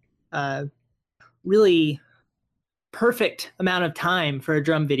really, really perfect amount of time for a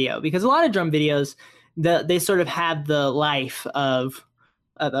drum video, because a lot of drum videos, they sort of have the life of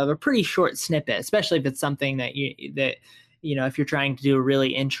a pretty short snippet, especially if it's something that if you're trying to do a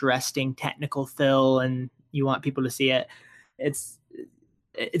really interesting technical fill and you want people to see it, it's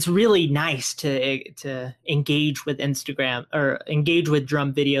it's really nice to engage with Instagram or engage with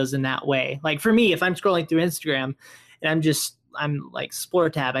drum videos in that way. Like for me, if I'm scrolling through Instagram and I'm like explore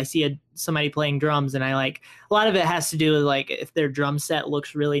tab, I see somebody playing drums, and I like, a lot of it has to do with like if their drum set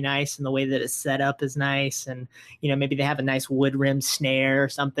looks really nice and the way that it's set up is nice, and maybe they have a nice wood rim snare or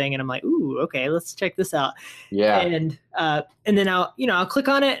something, and I'm like, ooh, okay, let's check this out. Yeah. And then I'll click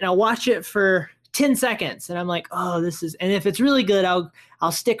on it and I'll watch it for 10 seconds, and I'm like, oh, this is, and if it's really good,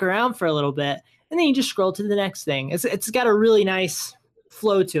 I'll stick around for a little bit, and then you just scroll to the next thing. It's got a really nice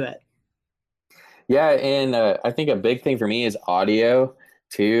flow to it. Yeah, and I think a big thing for me is audio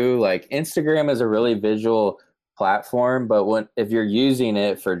too. Like Instagram is a really visual platform, but if you're using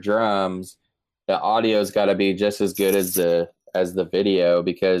it for drums, the audio's got to be just as good as the video,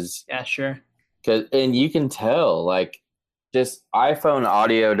 because Yeah, sure. and you can tell, like, just iPhone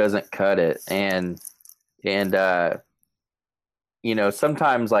audio doesn't cut it, and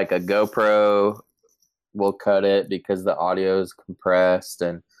sometimes like a GoPro will cut it because the audio is compressed,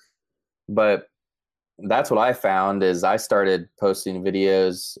 but that's what I found is I started posting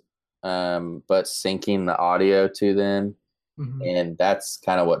videos, but syncing the audio to them. Mm-hmm. And that's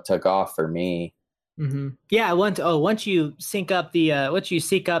kind of what took off for me. Mm-hmm. Yeah. Once you sync up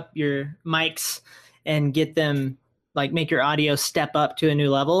your mics and get them, like, make your audio step up to a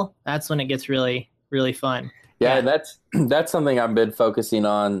new level, that's when it gets really, really fun. Yeah. That's something I've been focusing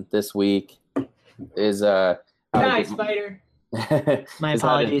on this week is, nice spider. My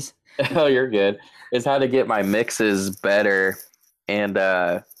apologies. Oh, you're good. Is how to get my mixes better, and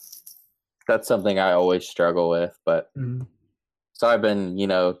that's something I always struggle with. But so I've been,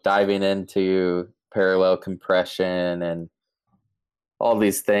 diving into parallel compression and all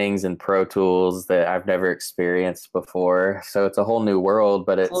these things and Pro Tools that I've never experienced before. So it's a whole new world,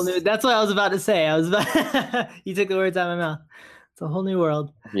 but it's whole new, that's what I was about to say. You took the words out of my mouth. It's a whole new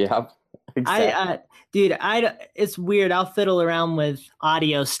world. Yeah. Exactly. Dude, it's weird. I'll fiddle around with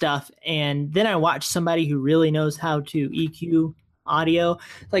audio stuff, and then I watch somebody who really knows how to EQ audio.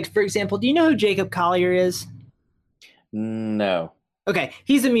 Like, for example, do you know who Jacob Collier is? No. Okay,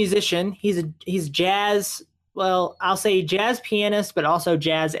 he's a musician. He's jazz. Well, I'll say jazz pianist, but also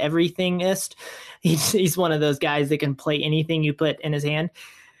jazz everythingist. He's one of those guys that can play anything you put in his hand.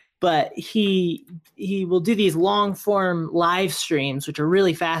 But he will do these long form live streams, which are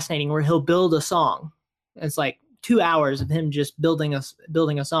really fascinating, where he'll build a song. It's like 2 hours of him just building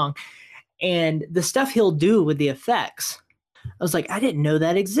a song, and the stuff he'll do with the effects. I was like, I didn't know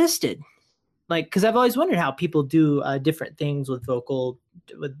that existed. Like, because I've always wondered how people do different things with vocal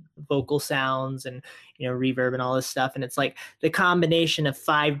sounds and reverb and all this stuff, and it's like the combination of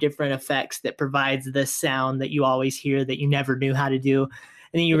 5 different effects that provides this sound that you always hear that you never knew how to do.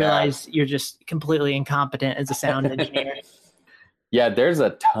 And then you realize you're just completely incompetent as a sound engineer. Yeah, there's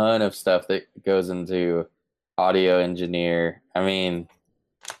a ton of stuff that goes into audio engineer. I mean,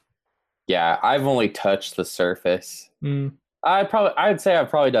 yeah, I've only touched the surface. I'd say I've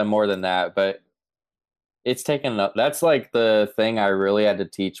probably done more than that, but it's taken up. That's like the thing I really had to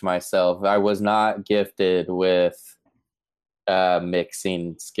teach myself. I was not gifted with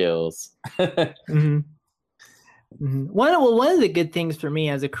mixing skills. Mm-hmm. Mm-hmm. One of the good things for me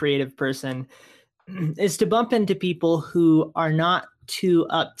as a creative person is to bump into people who are not too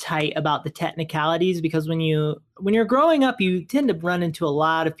uptight about the technicalities, because when you're growing up, you tend to run into a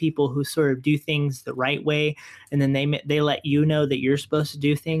lot of people who sort of do things the right way, and then they let you know that you're supposed to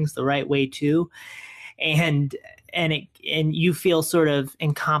do things the right way too, and you feel sort of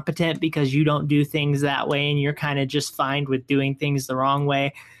incompetent because you don't do things that way, and you're kind of just fine with doing things the wrong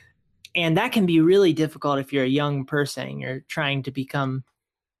way. And that can be really difficult if you're a young person and you're trying to become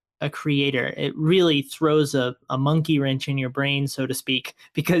a creator. It really throws a monkey wrench in your brain, so to speak,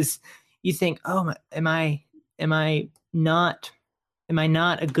 because you think, oh, am I not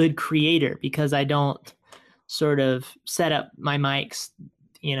a good creator because I don't sort of set up my mics,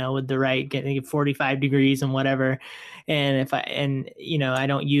 with the right, getting 45 degrees and whatever. And I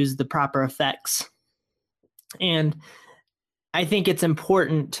don't use the proper effects. And I think it's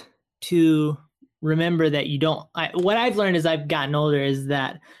important to remember that what I've learned as I've gotten older is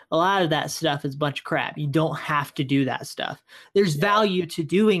that a lot of that stuff is a bunch of crap. You don't have to do that stuff. There's value to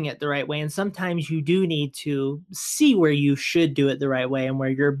doing it the right way. And sometimes you do need to see where you should do it the right way and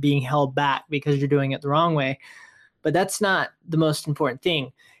where you're being held back because you're doing it the wrong way. But that's not the most important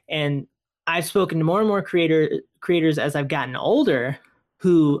thing. And I've spoken to more and more creators as I've gotten older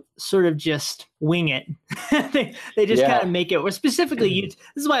who sort of just wing it. They just kind Yeah. of make it. Or specifically, this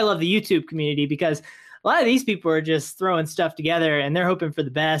is why I love the YouTube community, because a lot of these people are just throwing stuff together and they're hoping for the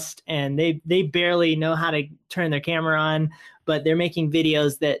best, and they barely know how to turn their camera on, but they're making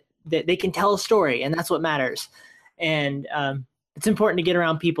videos that they can tell a story, and that's what matters. And it's important to get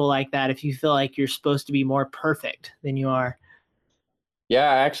around people like that if you feel like you're supposed to be more perfect than you are. Yeah,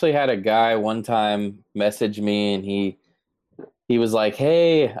 I actually had a guy one time message me and he was like,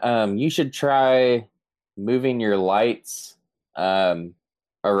 "Hey, you should try moving your lights um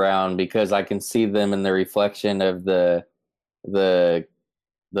around because I can see them in the reflection of the the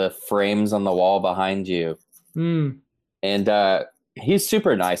frames on the wall behind you." Mm. And he's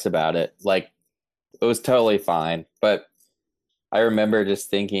super nice about it. Like it was totally fine, but I remember just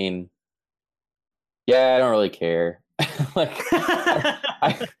thinking, yeah, I don't really care. Like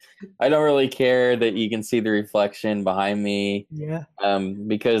I, I don't really care that you can see the reflection behind me, Yeah.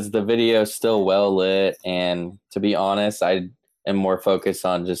 because the video is still well lit. And to be honest, I am more focused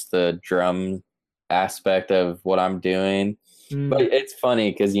on just the drum aspect of what I'm doing. But Mm. it's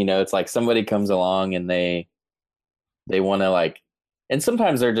funny because it's like somebody comes along and they want to like, and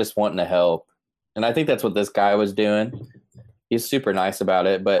sometimes they're just wanting to help. And I think that's what this guy was doing. He's super nice about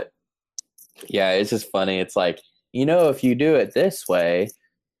it, but yeah, it's just funny. It's like, if you do it this way,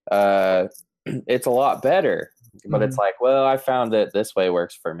 uh, it's a lot better. But it's Mm. like, well, I found that this way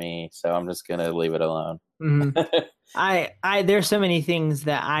works for me, so I'm just gonna leave it alone. Mm. There's so many things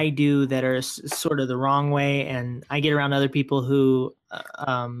that I do that are sort of the wrong way, and I get around other people who,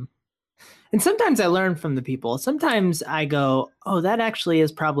 and sometimes I learn from the people. Sometimes I go, oh, that actually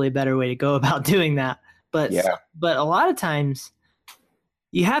is probably a better way to go about doing that. Yeah, But a lot of times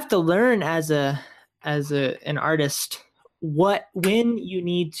you have to learn an artist when you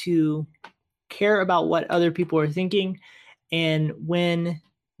need to care about what other people are thinking, and when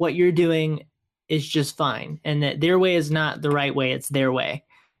what you're doing is just fine, and that their way is not the right way, it's their way.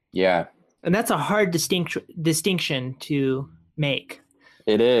 yeah, And that's a hard distinction to make.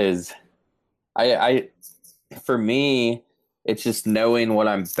 it is. I for me, it's just knowing what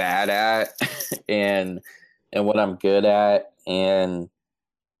I'm bad at and what I'm good at, and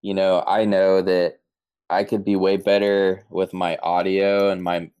I know that I could be way better with my audio and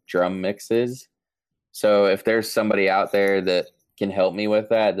my drum mixes. So if there's somebody out there that can help me with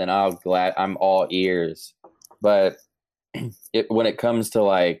that, then I'm all ears. But when it comes to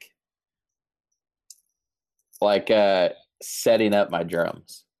like setting up my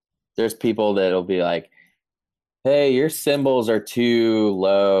drums, there's people that'll be like, "Hey, your cymbals are too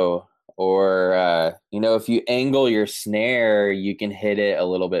low." Or if you angle your snare, you can hit it a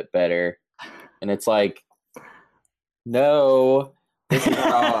little bit better. And it's like, no, this is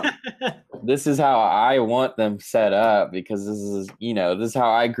how this is how I want them set up, because this is how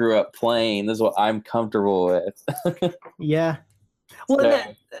I grew up playing. This is what I'm comfortable with. Yeah. Well,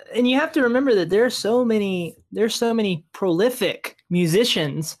 So, and you have to remember that there's so many prolific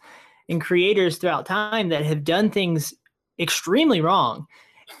musicians and creators throughout time that have done things extremely wrong.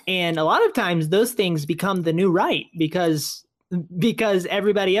 And a lot of times those things become the new right, because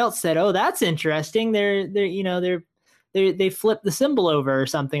everybody else said, "Oh, that's interesting. They flip the symbol over or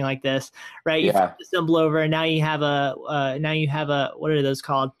something like this," right? You flip yeah, the symbol over, and now you have a, what are those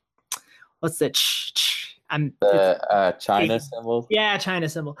called? What's that? It's the China cymbals. yeah, China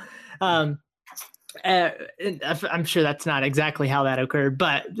symbol. Um, uh, I'm sure that's not exactly how that occurred,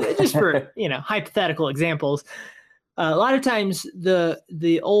 but just for hypothetical examples, a lot of times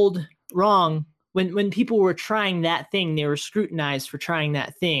the old wrong, when people were trying that thing, they were scrutinized for trying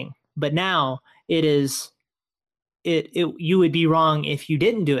that thing. But now it is it you would be wrong if you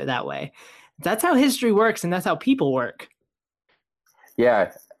didn't do it that way. That's how history works, and that's how people work.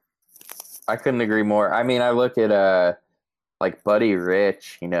 Yeah, I couldn't agree more. I mean, I look at like Buddy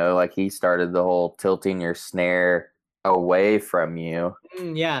Rich, like he started the whole tilting your snare away from you.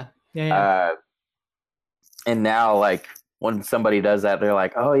 Yeah, yeah, yeah. Uh, and now, like, when somebody does that, they're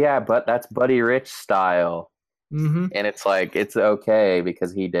like, "Oh yeah, but that's Buddy Rich style." Mm-hmm. And it's like, it's okay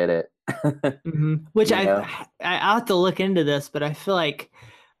because he did it. Mm-hmm. Which you know? I'll have to look into this, but I feel like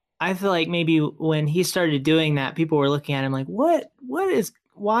maybe when he started doing that, people were looking at him like,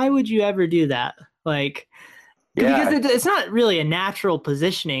 why would you ever do that? Like, because Yeah. it's not really a natural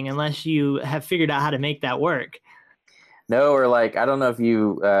positioning unless you have figured out how to make that work. No, or like, I don't know if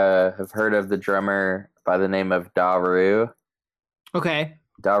you have heard of the drummer by the name of Daru. Okay.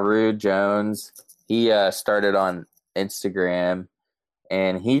 Daru Jones. He started on Instagram,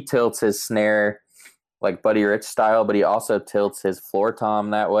 and he tilts his snare like Buddy Rich style, but he also tilts his floor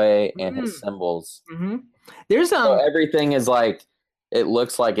tom that way and his cymbals. Mm-hmm. There's So everything is like, it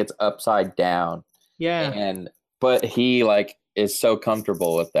looks like it's upside down. yeah. And but he like is so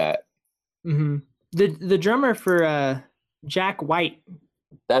comfortable with that. hmm the drummer for Jack White.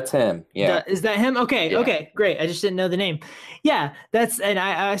 That's him. Yeah. Is that him? Okay, Yeah. okay, great. I just didn't know the name. Yeah, that's and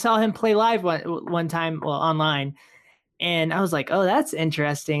I saw him play live one time, well, online, and I was like, oh, that's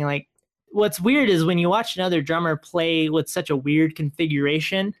interesting. Like, what's weird is when you watch another drummer play with such a weird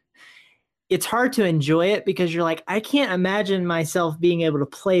configuration, it's hard to enjoy it because you're like, I can't imagine myself being able to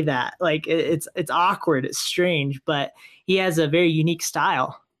play that. Like, it's awkward, it's strange, but he has a very unique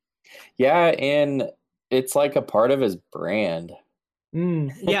style. Yeah, and it's like a part of his brand.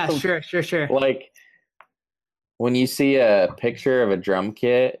 Yeah, sure, sure, sure. Like when you see a picture of a drum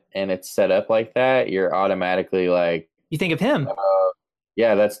kit and it's set up like that, you're automatically like, You think of him?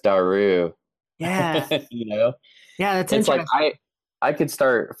 yeah, that's Daru. Yeah, You know? yeah, that's It's like interesting. I could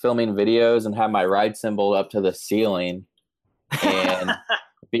start filming videos and have my ride cymbal up to the ceiling and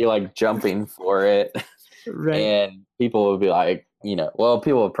be like jumping for it. Right. And people would be like, well,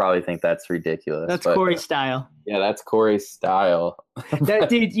 people would probably think that's ridiculous, That's but Corey style. yeah, that's Corey's style. That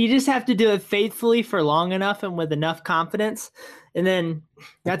dude, you just have to do it faithfully for long enough and with enough confidence, and then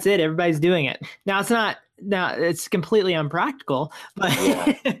that's it. Everybody's doing it. Now it's completely unpractical, but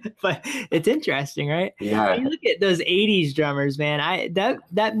Yeah. but it's interesting, right? Yeah. You look at those '80s drummers, man.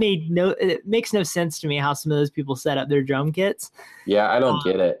 It makes no sense to me how some of those people set up their drum kits. Yeah, I don't Um,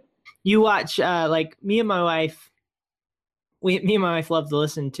 get it. you watch like me and my wife love to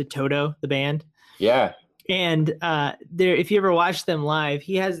listen to Toto, the band. Yeah. And there, if you ever watch them live,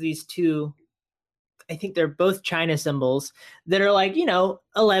 he has these two. I think they're both China cymbals that are like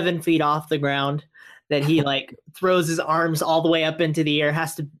 11 feet off the ground. That he like throws his arms all the way up into the air,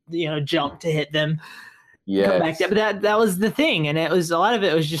 has to jump to hit them, come back down. Yes. But that was the thing, and it was a lot of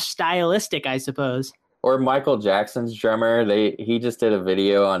it was just stylistic, I suppose. Or Michael Jackson's drummer, he just did a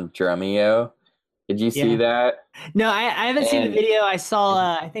video on Drumeo. Did you see Yeah. that? No, I haven't seen the And video. I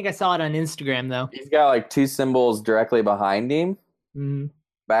saw. I think I saw it on Instagram though. he's got like two cymbals directly behind him Mhm.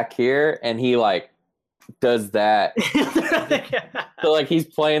 back here, and he like does that. So like he's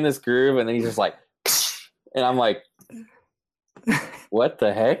playing this groove, and then he's just like, and I'm like, what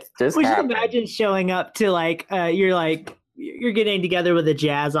the heck just Would you happened? imagine showing up to you're getting together with a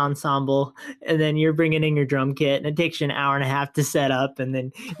jazz ensemble, and then you're bringing in your drum kit, and it takes you an hour and a half to set up, and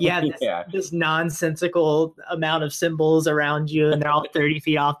then you have this, Yeah. this nonsensical amount of cymbals around you, and they're all 30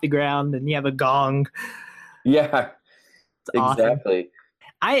 feet off the ground, and you have a gong. Yeah, It's awesome. exactly.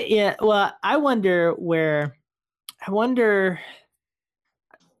 Well, I wonder.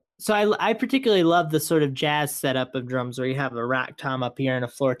 So I particularly love the sort of jazz setup of drums where you have a rack tom up here and a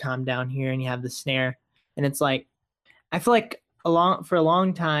floor tom down here, and you have the snare, and it's like I feel like for a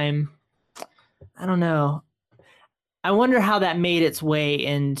long time, I don't know. I wonder how that made its way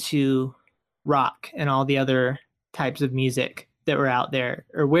into rock and all the other types of music that were out there,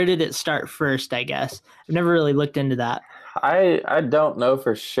 or where did it start first? I guess I've never really looked into that. I don't know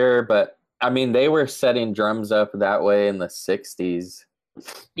for sure, but I mean they were setting drums up that way in the 60s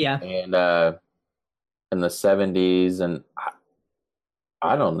Yeah. and in the 70s, and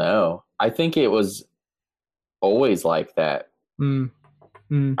I don't know. I think it was always like that. Mm.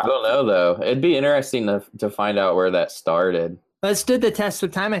 Mm. I don't know though. It'd be interesting to find out where that started. But it stood the test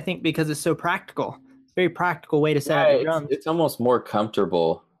of time, I think, because it's so practical. It's a very practical way to set Yeah, up your it's drums. it's almost more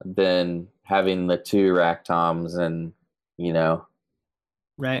comfortable than having the two rack toms, and you know,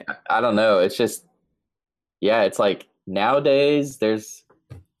 Right. I don't know. It's just, yeah, it's like nowadays there's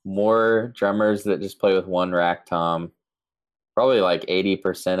more drummers that just play with one rack tom. Probably like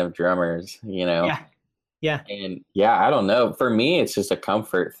 80% of drummers. Yeah. Yeah. And yeah, I don't know. For me, it's just a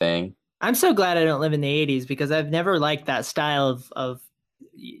comfort thing. I'm so glad I don't live in the 80s because I've never liked that style of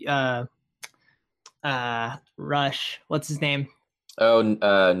uh Rush. What's his name? Oh,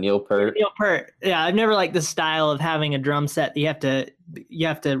 Neil Peart. Neil Peart. Yeah, I've never liked the style of having a drum set that you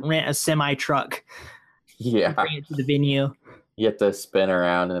have to rent a semi truck and Yeah, bring it to the venue. you have to spin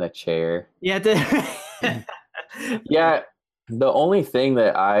around in a chair. You have to Yeah, the only thing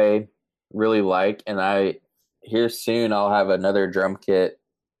that I really like, and I here soon I'll have another drum kit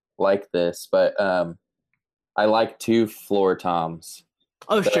like this, but I like two floor toms.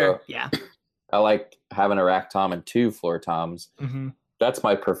 Oh, So sure. Yeah. I like having a rack tom and two floor toms. hmm That's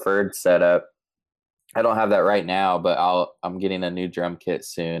my preferred setup. I don't have that right now, but I'm getting a new drum kit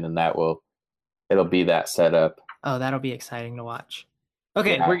soon, and it'll be that setup. Oh, that'll be exciting to watch.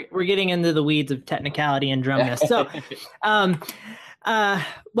 Okay, Yeah. we're getting into the weeds of technicality and drumness. So, um, but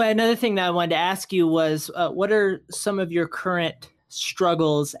another thing that I wanted to ask you was, what are some of your current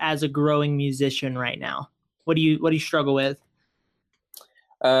struggles as a growing musician right now? What do you struggle with?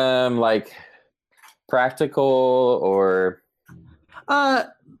 Like practical or Uh,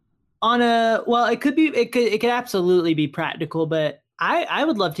 on a well, it could absolutely be practical, but I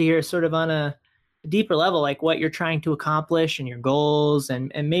would love to hear sort of on a deeper level, like what you're trying to accomplish and your goals,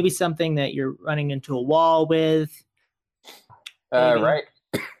 and maybe something that you're running into a wall with, maybe. right.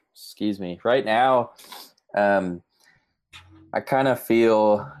 Excuse me. Right now, um, I kind of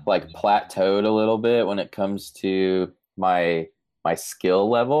feel like plateaued a little bit when it comes to my skill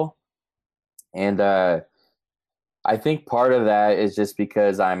level, and I think part of that is just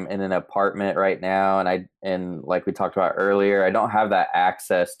because I'm in an apartment right now, and like we talked about earlier, I don't have that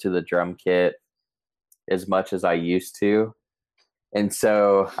access to the drum kit as much as I used to, and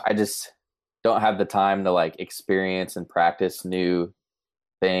so I just don't have the time to like experience and practice new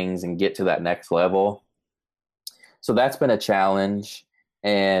things and get to that next level. So that's been a challenge,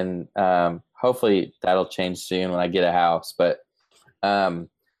 and hopefully that'll change soon when I get a house. But um,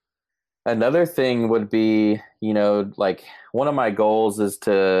 another thing would be, like one of my goals is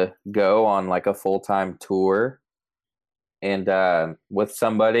to go on like a full time tour and with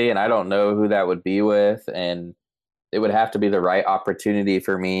somebody, and I don't know who that would be with, and it would have to be the right opportunity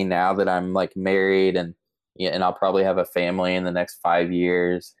for me now that I'm like married and yeah, and I'll probably have a family in the next 5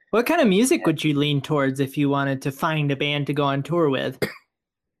 years. What kind of music would you lean towards if you wanted to find a band to go on tour with?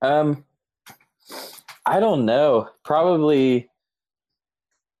 Um, I don't know. Probably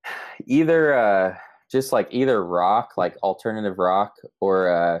either just like either rock, like alternative rock,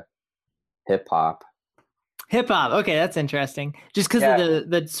 or hip hop. Hip hop. Okay, that's interesting. Just because of Yeah,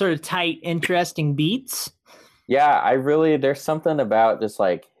 the sort of tight, interesting beats. yeah. I really there's something about just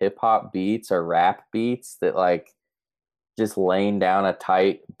like hip hop beats or rap beats that like just laying down a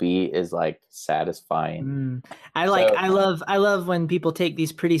tight beat is like satisfying. Mm. So I love when people take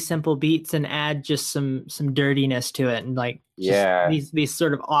these pretty simple beats and add just some dirtiness to it, and like just yeah, these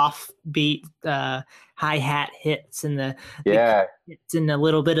sort of offbeat hi-hat hits, and the kick yeah. hits in a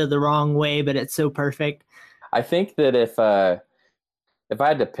little bit of the wrong way, but it's so perfect. I think that if I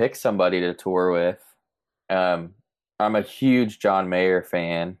had to pick somebody to tour with, um, I'm a huge John Mayer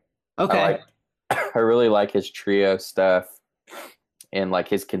fan. I Okay. like I really like his trio stuff and like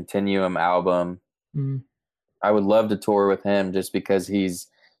his Continuum album. Mm. I would love to tour with him just because he's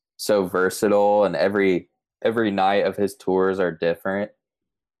so versatile and every night of his tours are different.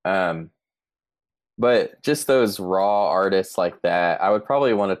 Um, but just those raw artists like that, I would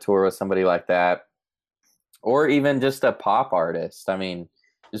probably want to tour with somebody like that, or even just a pop artist. I mean,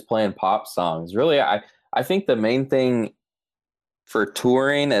 just playing pop songs. Really, I think the main thing for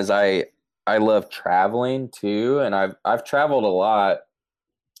touring is I love traveling too, and I've traveled a lot,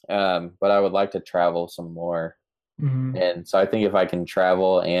 but I would like to travel some more. Mhm. And so I think if I can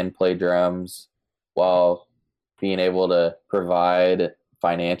travel and play drums while being able to provide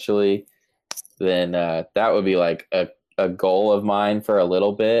financially, then that would be like a goal of mine for a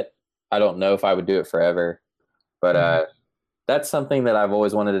little bit. I don't know if I would do it forever, but Mhm. that's something that I've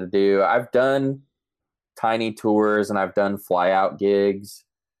always wanted to do. I've done tiny tours and I've done fly out gigs.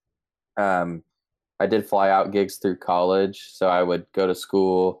 Um, I did fly out gigs through college, so I would go to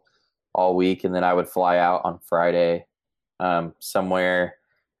school all week and then I would fly out on Friday somewhere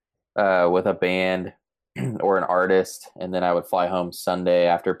with a band or an artist, and then I would fly home Sunday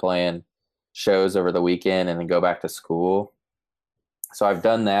after playing shows over the weekend and then go back to school. So I've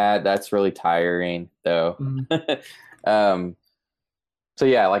done that. That's really tiring though. Mhm. um, so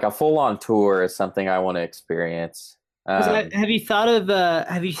yeah, like a full on tour is something I want to experience. Have you thought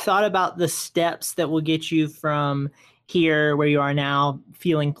about the steps that will get you from here where you are now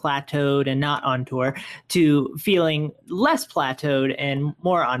feeling plateaued and not on tour to feeling less plateaued and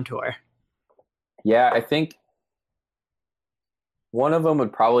more on tour? Yeah, I think one of them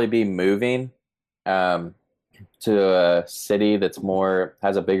would probably be moving um, to a city that's more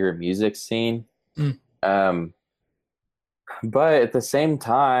has a bigger music scene. Mm. Um, but at the same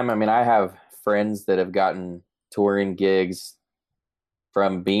time, I mean, I have friends that have gotten touring gigs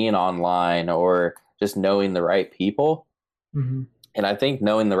from being online or just knowing the right people. Mhm. And I think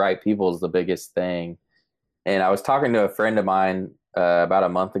knowing the right people is the biggest thing. And I was talking to a friend of mine about a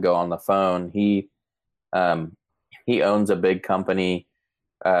month ago on the phone. Um, he owns a big company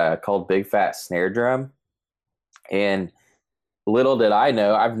called Big Fat Snare Drum, and little did I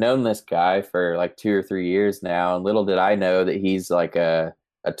know, I've known this guy for like 2 or 3 years now, and little did I know that he's like a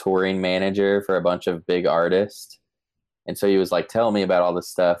touring manager for a bunch of big artists. And so he was like telling me about all this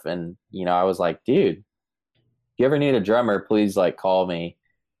stuff, and I was like, dude, if you ever need a drummer, please like call me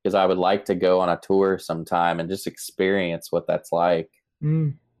because I would like to go on a tour sometime and just experience what that's like.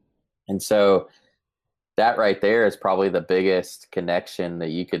 Mm. And so that right there is probably the biggest connection that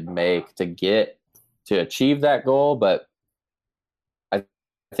you could make to get to achieve that goal. But I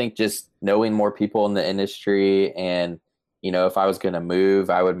think just knowing more people in the industry, and if I was going to move,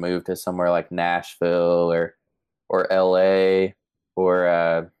 I would move to somewhere like Nashville or LA, or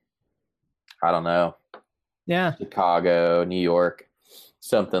I don't know, Yeah. Chicago, New York,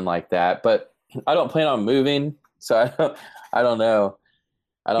 something like that. But I don't plan on moving, so I don't know.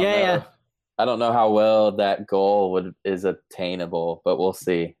 I don't Yeah, know. yeah. I don't know how well that goal would is attainable, but we'll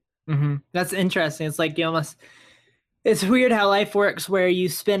see. That's interesting. It's like you almost, it's weird how life works where you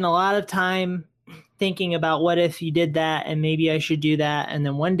spend a lot of time thinking about what if you did that and maybe I should do that. And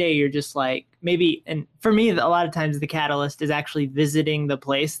then one day you're just like, maybe, and for me, a lot of times the catalyst is actually visiting the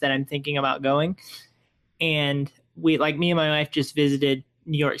place that I'm thinking about going. And like me and my wife just visited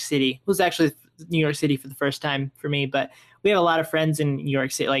New York City. It was actually New York City for the first time for me, but we have a lot of friends in New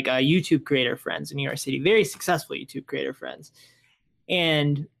York City, like YouTube creator friends in New York City, very successful YouTube creator friends.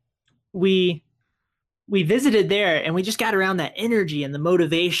 And we we visited there and we just got around that energy and the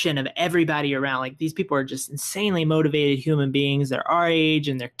motivation of everybody around. Like these people are just insanely motivated human beings. They're our age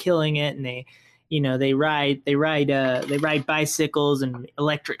and they're killing it. And they ride bicycles and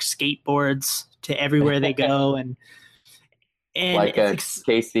electric skateboards to everywhere they go. And Like a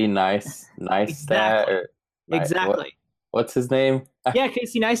Casey nice stat, exactly, or exactly. what's his name? Yeah,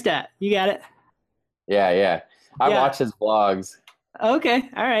 Casey Neistat, you got it. Yeah. I Yeah. watch his vlogs. Okay.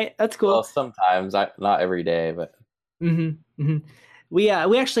 All right. That's Well, cool. sometimes, not every day, but We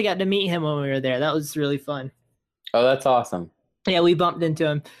actually got to meet him when we were there. That was really fun. oh, that's awesome. Yeah, we bumped into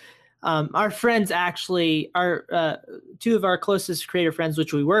him. Our friends actually, our two of our closest creator friends,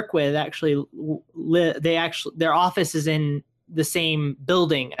 which we work with, actually, their office is in the same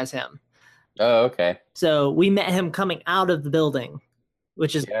building as him. Oh, okay. So we met him coming out of the building,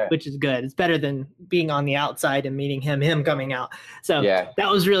 Yeah. which is good. It's better than being on the outside and meeting him coming out. So Yeah. that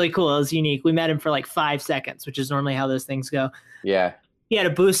was really cool. It was unique. We met him for like 5 seconds, which is normally how those things go. Yeah. He had a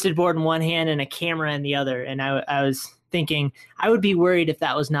boosted board in one hand and a camera in the other. And I was thinking, I would be worried if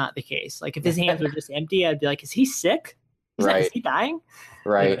that was not the case. Like if his hands were just empty, I'd be like, is he sick? Is Right. he dying?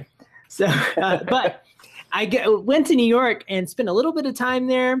 Right. Anyway, so, but went to New York and spent a little bit of time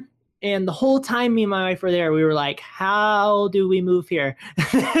there. And the whole time me and my wife were there, we were like, how do we move here?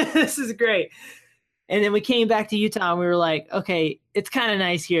 This is great. And then we came back to Utah and we were like, okay, it's kind of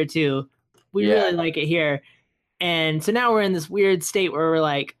nice here too. We really Yeah. like it here. And so now we're in this weird state where we're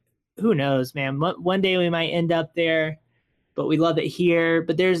like, who knows, man? One day we might end up there, but we love it here.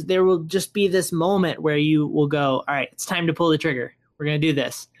 But there will just be this moment where you will go, all right, it's time to pull the trigger. We're gonna do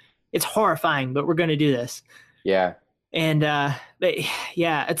this. It's horrifying, but we're gonna do this. Yeah. And but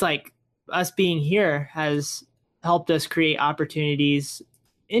yeah, it's like us being here has helped us create opportunities.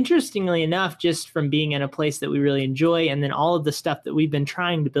 Interestingly enough, just from being in a place that we really enjoy, and then all of the stuff that we've been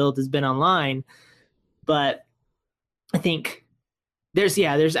trying to build has been online. But I think there's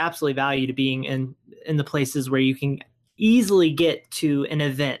absolutely value to being in the places where you can easily get to an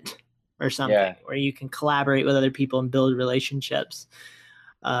event or something Yeah. where you can collaborate with other people and build relationships.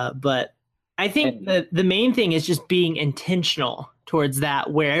 But I think And the main thing is just being intentional towards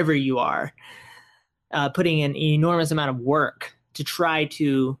that wherever you are, putting in an enormous amount of work to try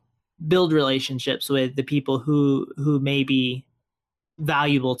to build relationships with the people who may be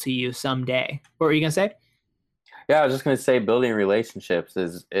valuable to you someday. What were you gonna say? yeah, I was just gonna say building relationships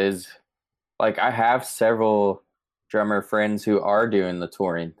is like I have several drummer friends who are doing the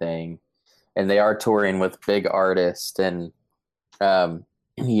touring thing, and they are touring with big artists, and um,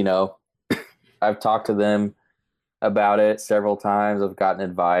 you know, I've talked to them about it several times. I've gotten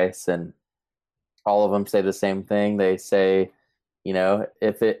advice, and all of them say the same thing. They say,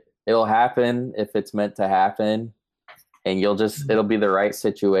 if it'll happen if it's meant to happen, and it'll be the right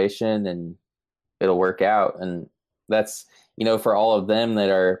situation, and it'll work out. And that's, for all of them that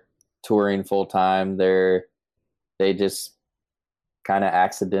are touring full time, they just kind of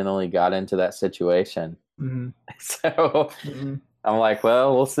accidentally got into that situation. Mm-hmm. So Mm-hmm. I'm like,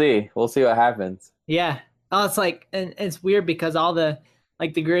 well, we'll see what happens. Yeah. Oh, it's like, and it's weird because all the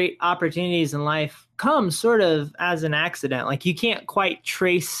great opportunities in life come sort of as an accident. Like you can't quite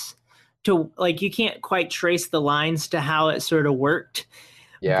trace the lines to how it sort of worked.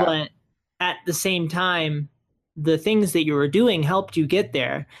 Yeah. But at the same time, the things that you were doing helped you get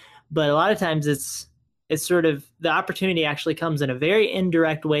there. But a lot of times it's sort of the opportunity actually comes in a very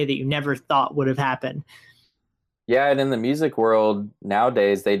indirect way that you never thought would have happened. Yeah, and in the music world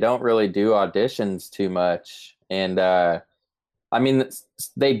nowadays, they don't really do auditions too much. And I mean,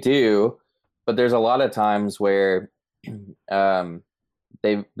 they do, but there's a lot of times where um,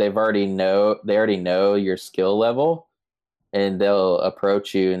 they already know your skill level, and they'll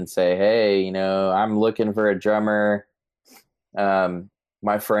approach you and say, "Hey, I'm looking for a drummer. Um,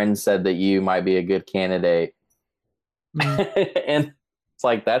 my friend said that you might be a good candidate." Mm. And it's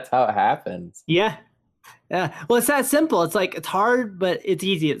like that's how it happens. Yeah. Yeah. Well, it's that simple. It's like it's hard, but it's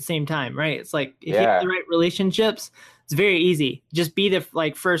easy at the same time, right? It's like if you have the Yeah, right relationships, it's very easy. Just be the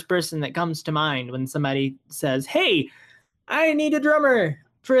like first person that comes to mind when somebody says, "Hey, I need a drummer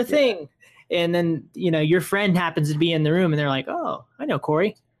for a yeah, thing." And then, your friend happens to be in the room and they're like, "Oh, I know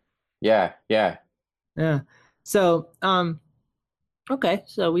Corey." yeah, yeah. Yeah. So, okay,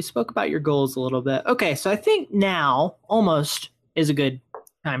 so we spoke about your goals a little bit. Okay, so I think now almost is a good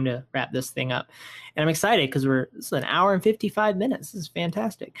time to wrap this thing up. And I'm excited because it's an hour and 55 minutes. This is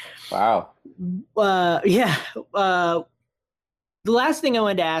fantastic. Wow. Yeah. The last thing I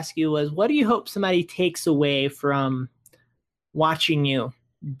wanted to ask you was, what do you hope somebody takes away from watching you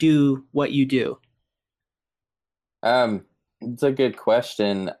do what you do? It's a good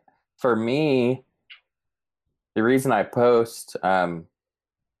question. For me, the reason I post to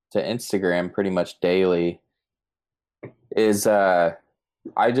Instagram pretty much daily is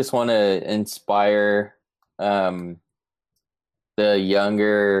I just want to inspire um, the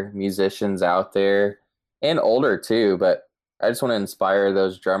younger musicians out there and older too, but I just want to inspire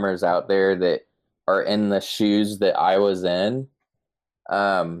those drummers out there that are in the shoes that I was in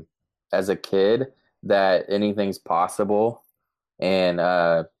um, as a kid, that anything's possible, and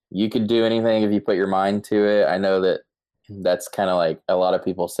you could do anything if you put your mind to it. I know that that's kind of like a lot of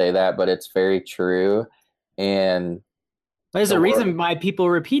people say that, but it's very true. And There's the a world, reason why people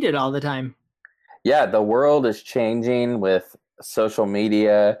repeat it all the time. yeah, the world is changing with social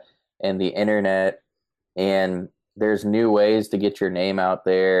media and the internet, and there's new ways to get your name out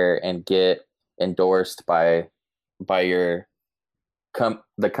there and get endorsed by your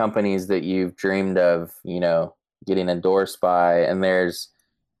the companies that you've dreamed of, getting endorsed by. And there's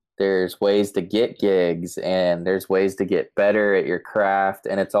ways to get gigs, and there's ways to get better at your craft,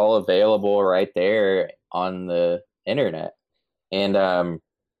 and it's all available right there on the internet. And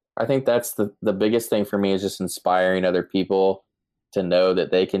I think that's the biggest thing for me, is just inspiring other people to know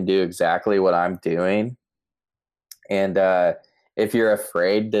that they can do exactly what I'm doing. And if you're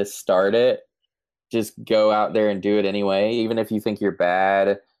afraid to start it, just go out there and do it anyway. Even if you think you're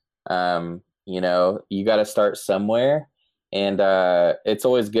bad, you got to start somewhere. And it's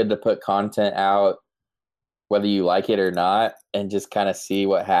always good to put content out, whether you like it or not, and just kind of see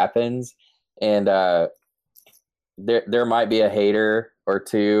what happens. And there might be a hater or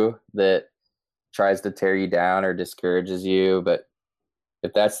two that tries to tear you down or discourages you, but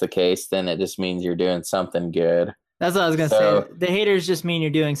if that's the case, then it just means you're doing something good. That's what I was going to say. So The haters just mean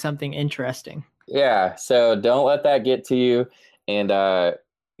you're doing something interesting. yeah, so don't let that get to you, and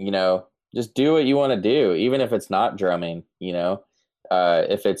just do what you want to do, even if it's not drumming.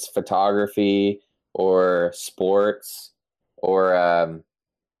 If it's photography or sports or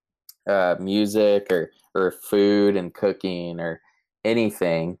music or food and cooking or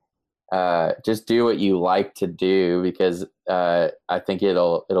anything. Just do what you like to do, because I think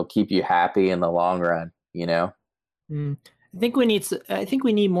it'll keep you happy in the long run. Mm. I think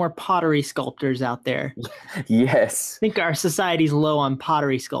we need more pottery sculptors out there. Yes. I think our society's low on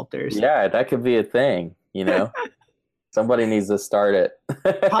pottery sculptors. Yeah, that could be a thing. Somebody needs to start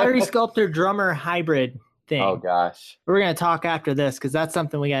Pottery it. sculptor drummer hybrid Oh thing. gosh. We're going to talk after this because that's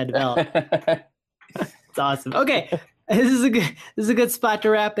something we got to develop. It's awesome. Okay. This is a good spot to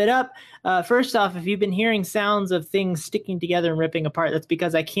wrap it up. First off, if you've been hearing sounds of things sticking together and ripping apart, that's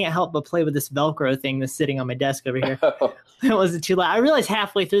because I can't help but play with this Velcro thing that's sitting on my desk over here. It wasn't too loud. I realized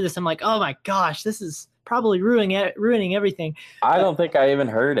halfway through this, I'm like, oh my gosh, this is probably ruining everything. I don't think I even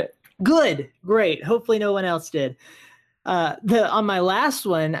heard it. Good, great. Hopefully, no one else did. On my last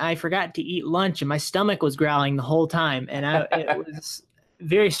one, I forgot to eat lunch, and my stomach was growling the whole time, and it was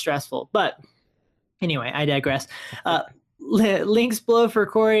very stressful. But anyway, I digress. Links below for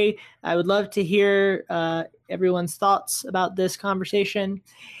Corey. I would love to hear everyone's thoughts about this conversation.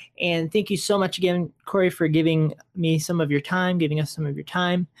 And thank you so much again, Corey, for giving me some of your time, giving us some of your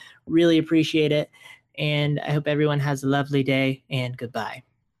time. Really appreciate it. And I hope everyone has a lovely day, and goodbye.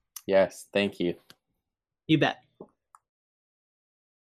 Yes, thank you. You bet.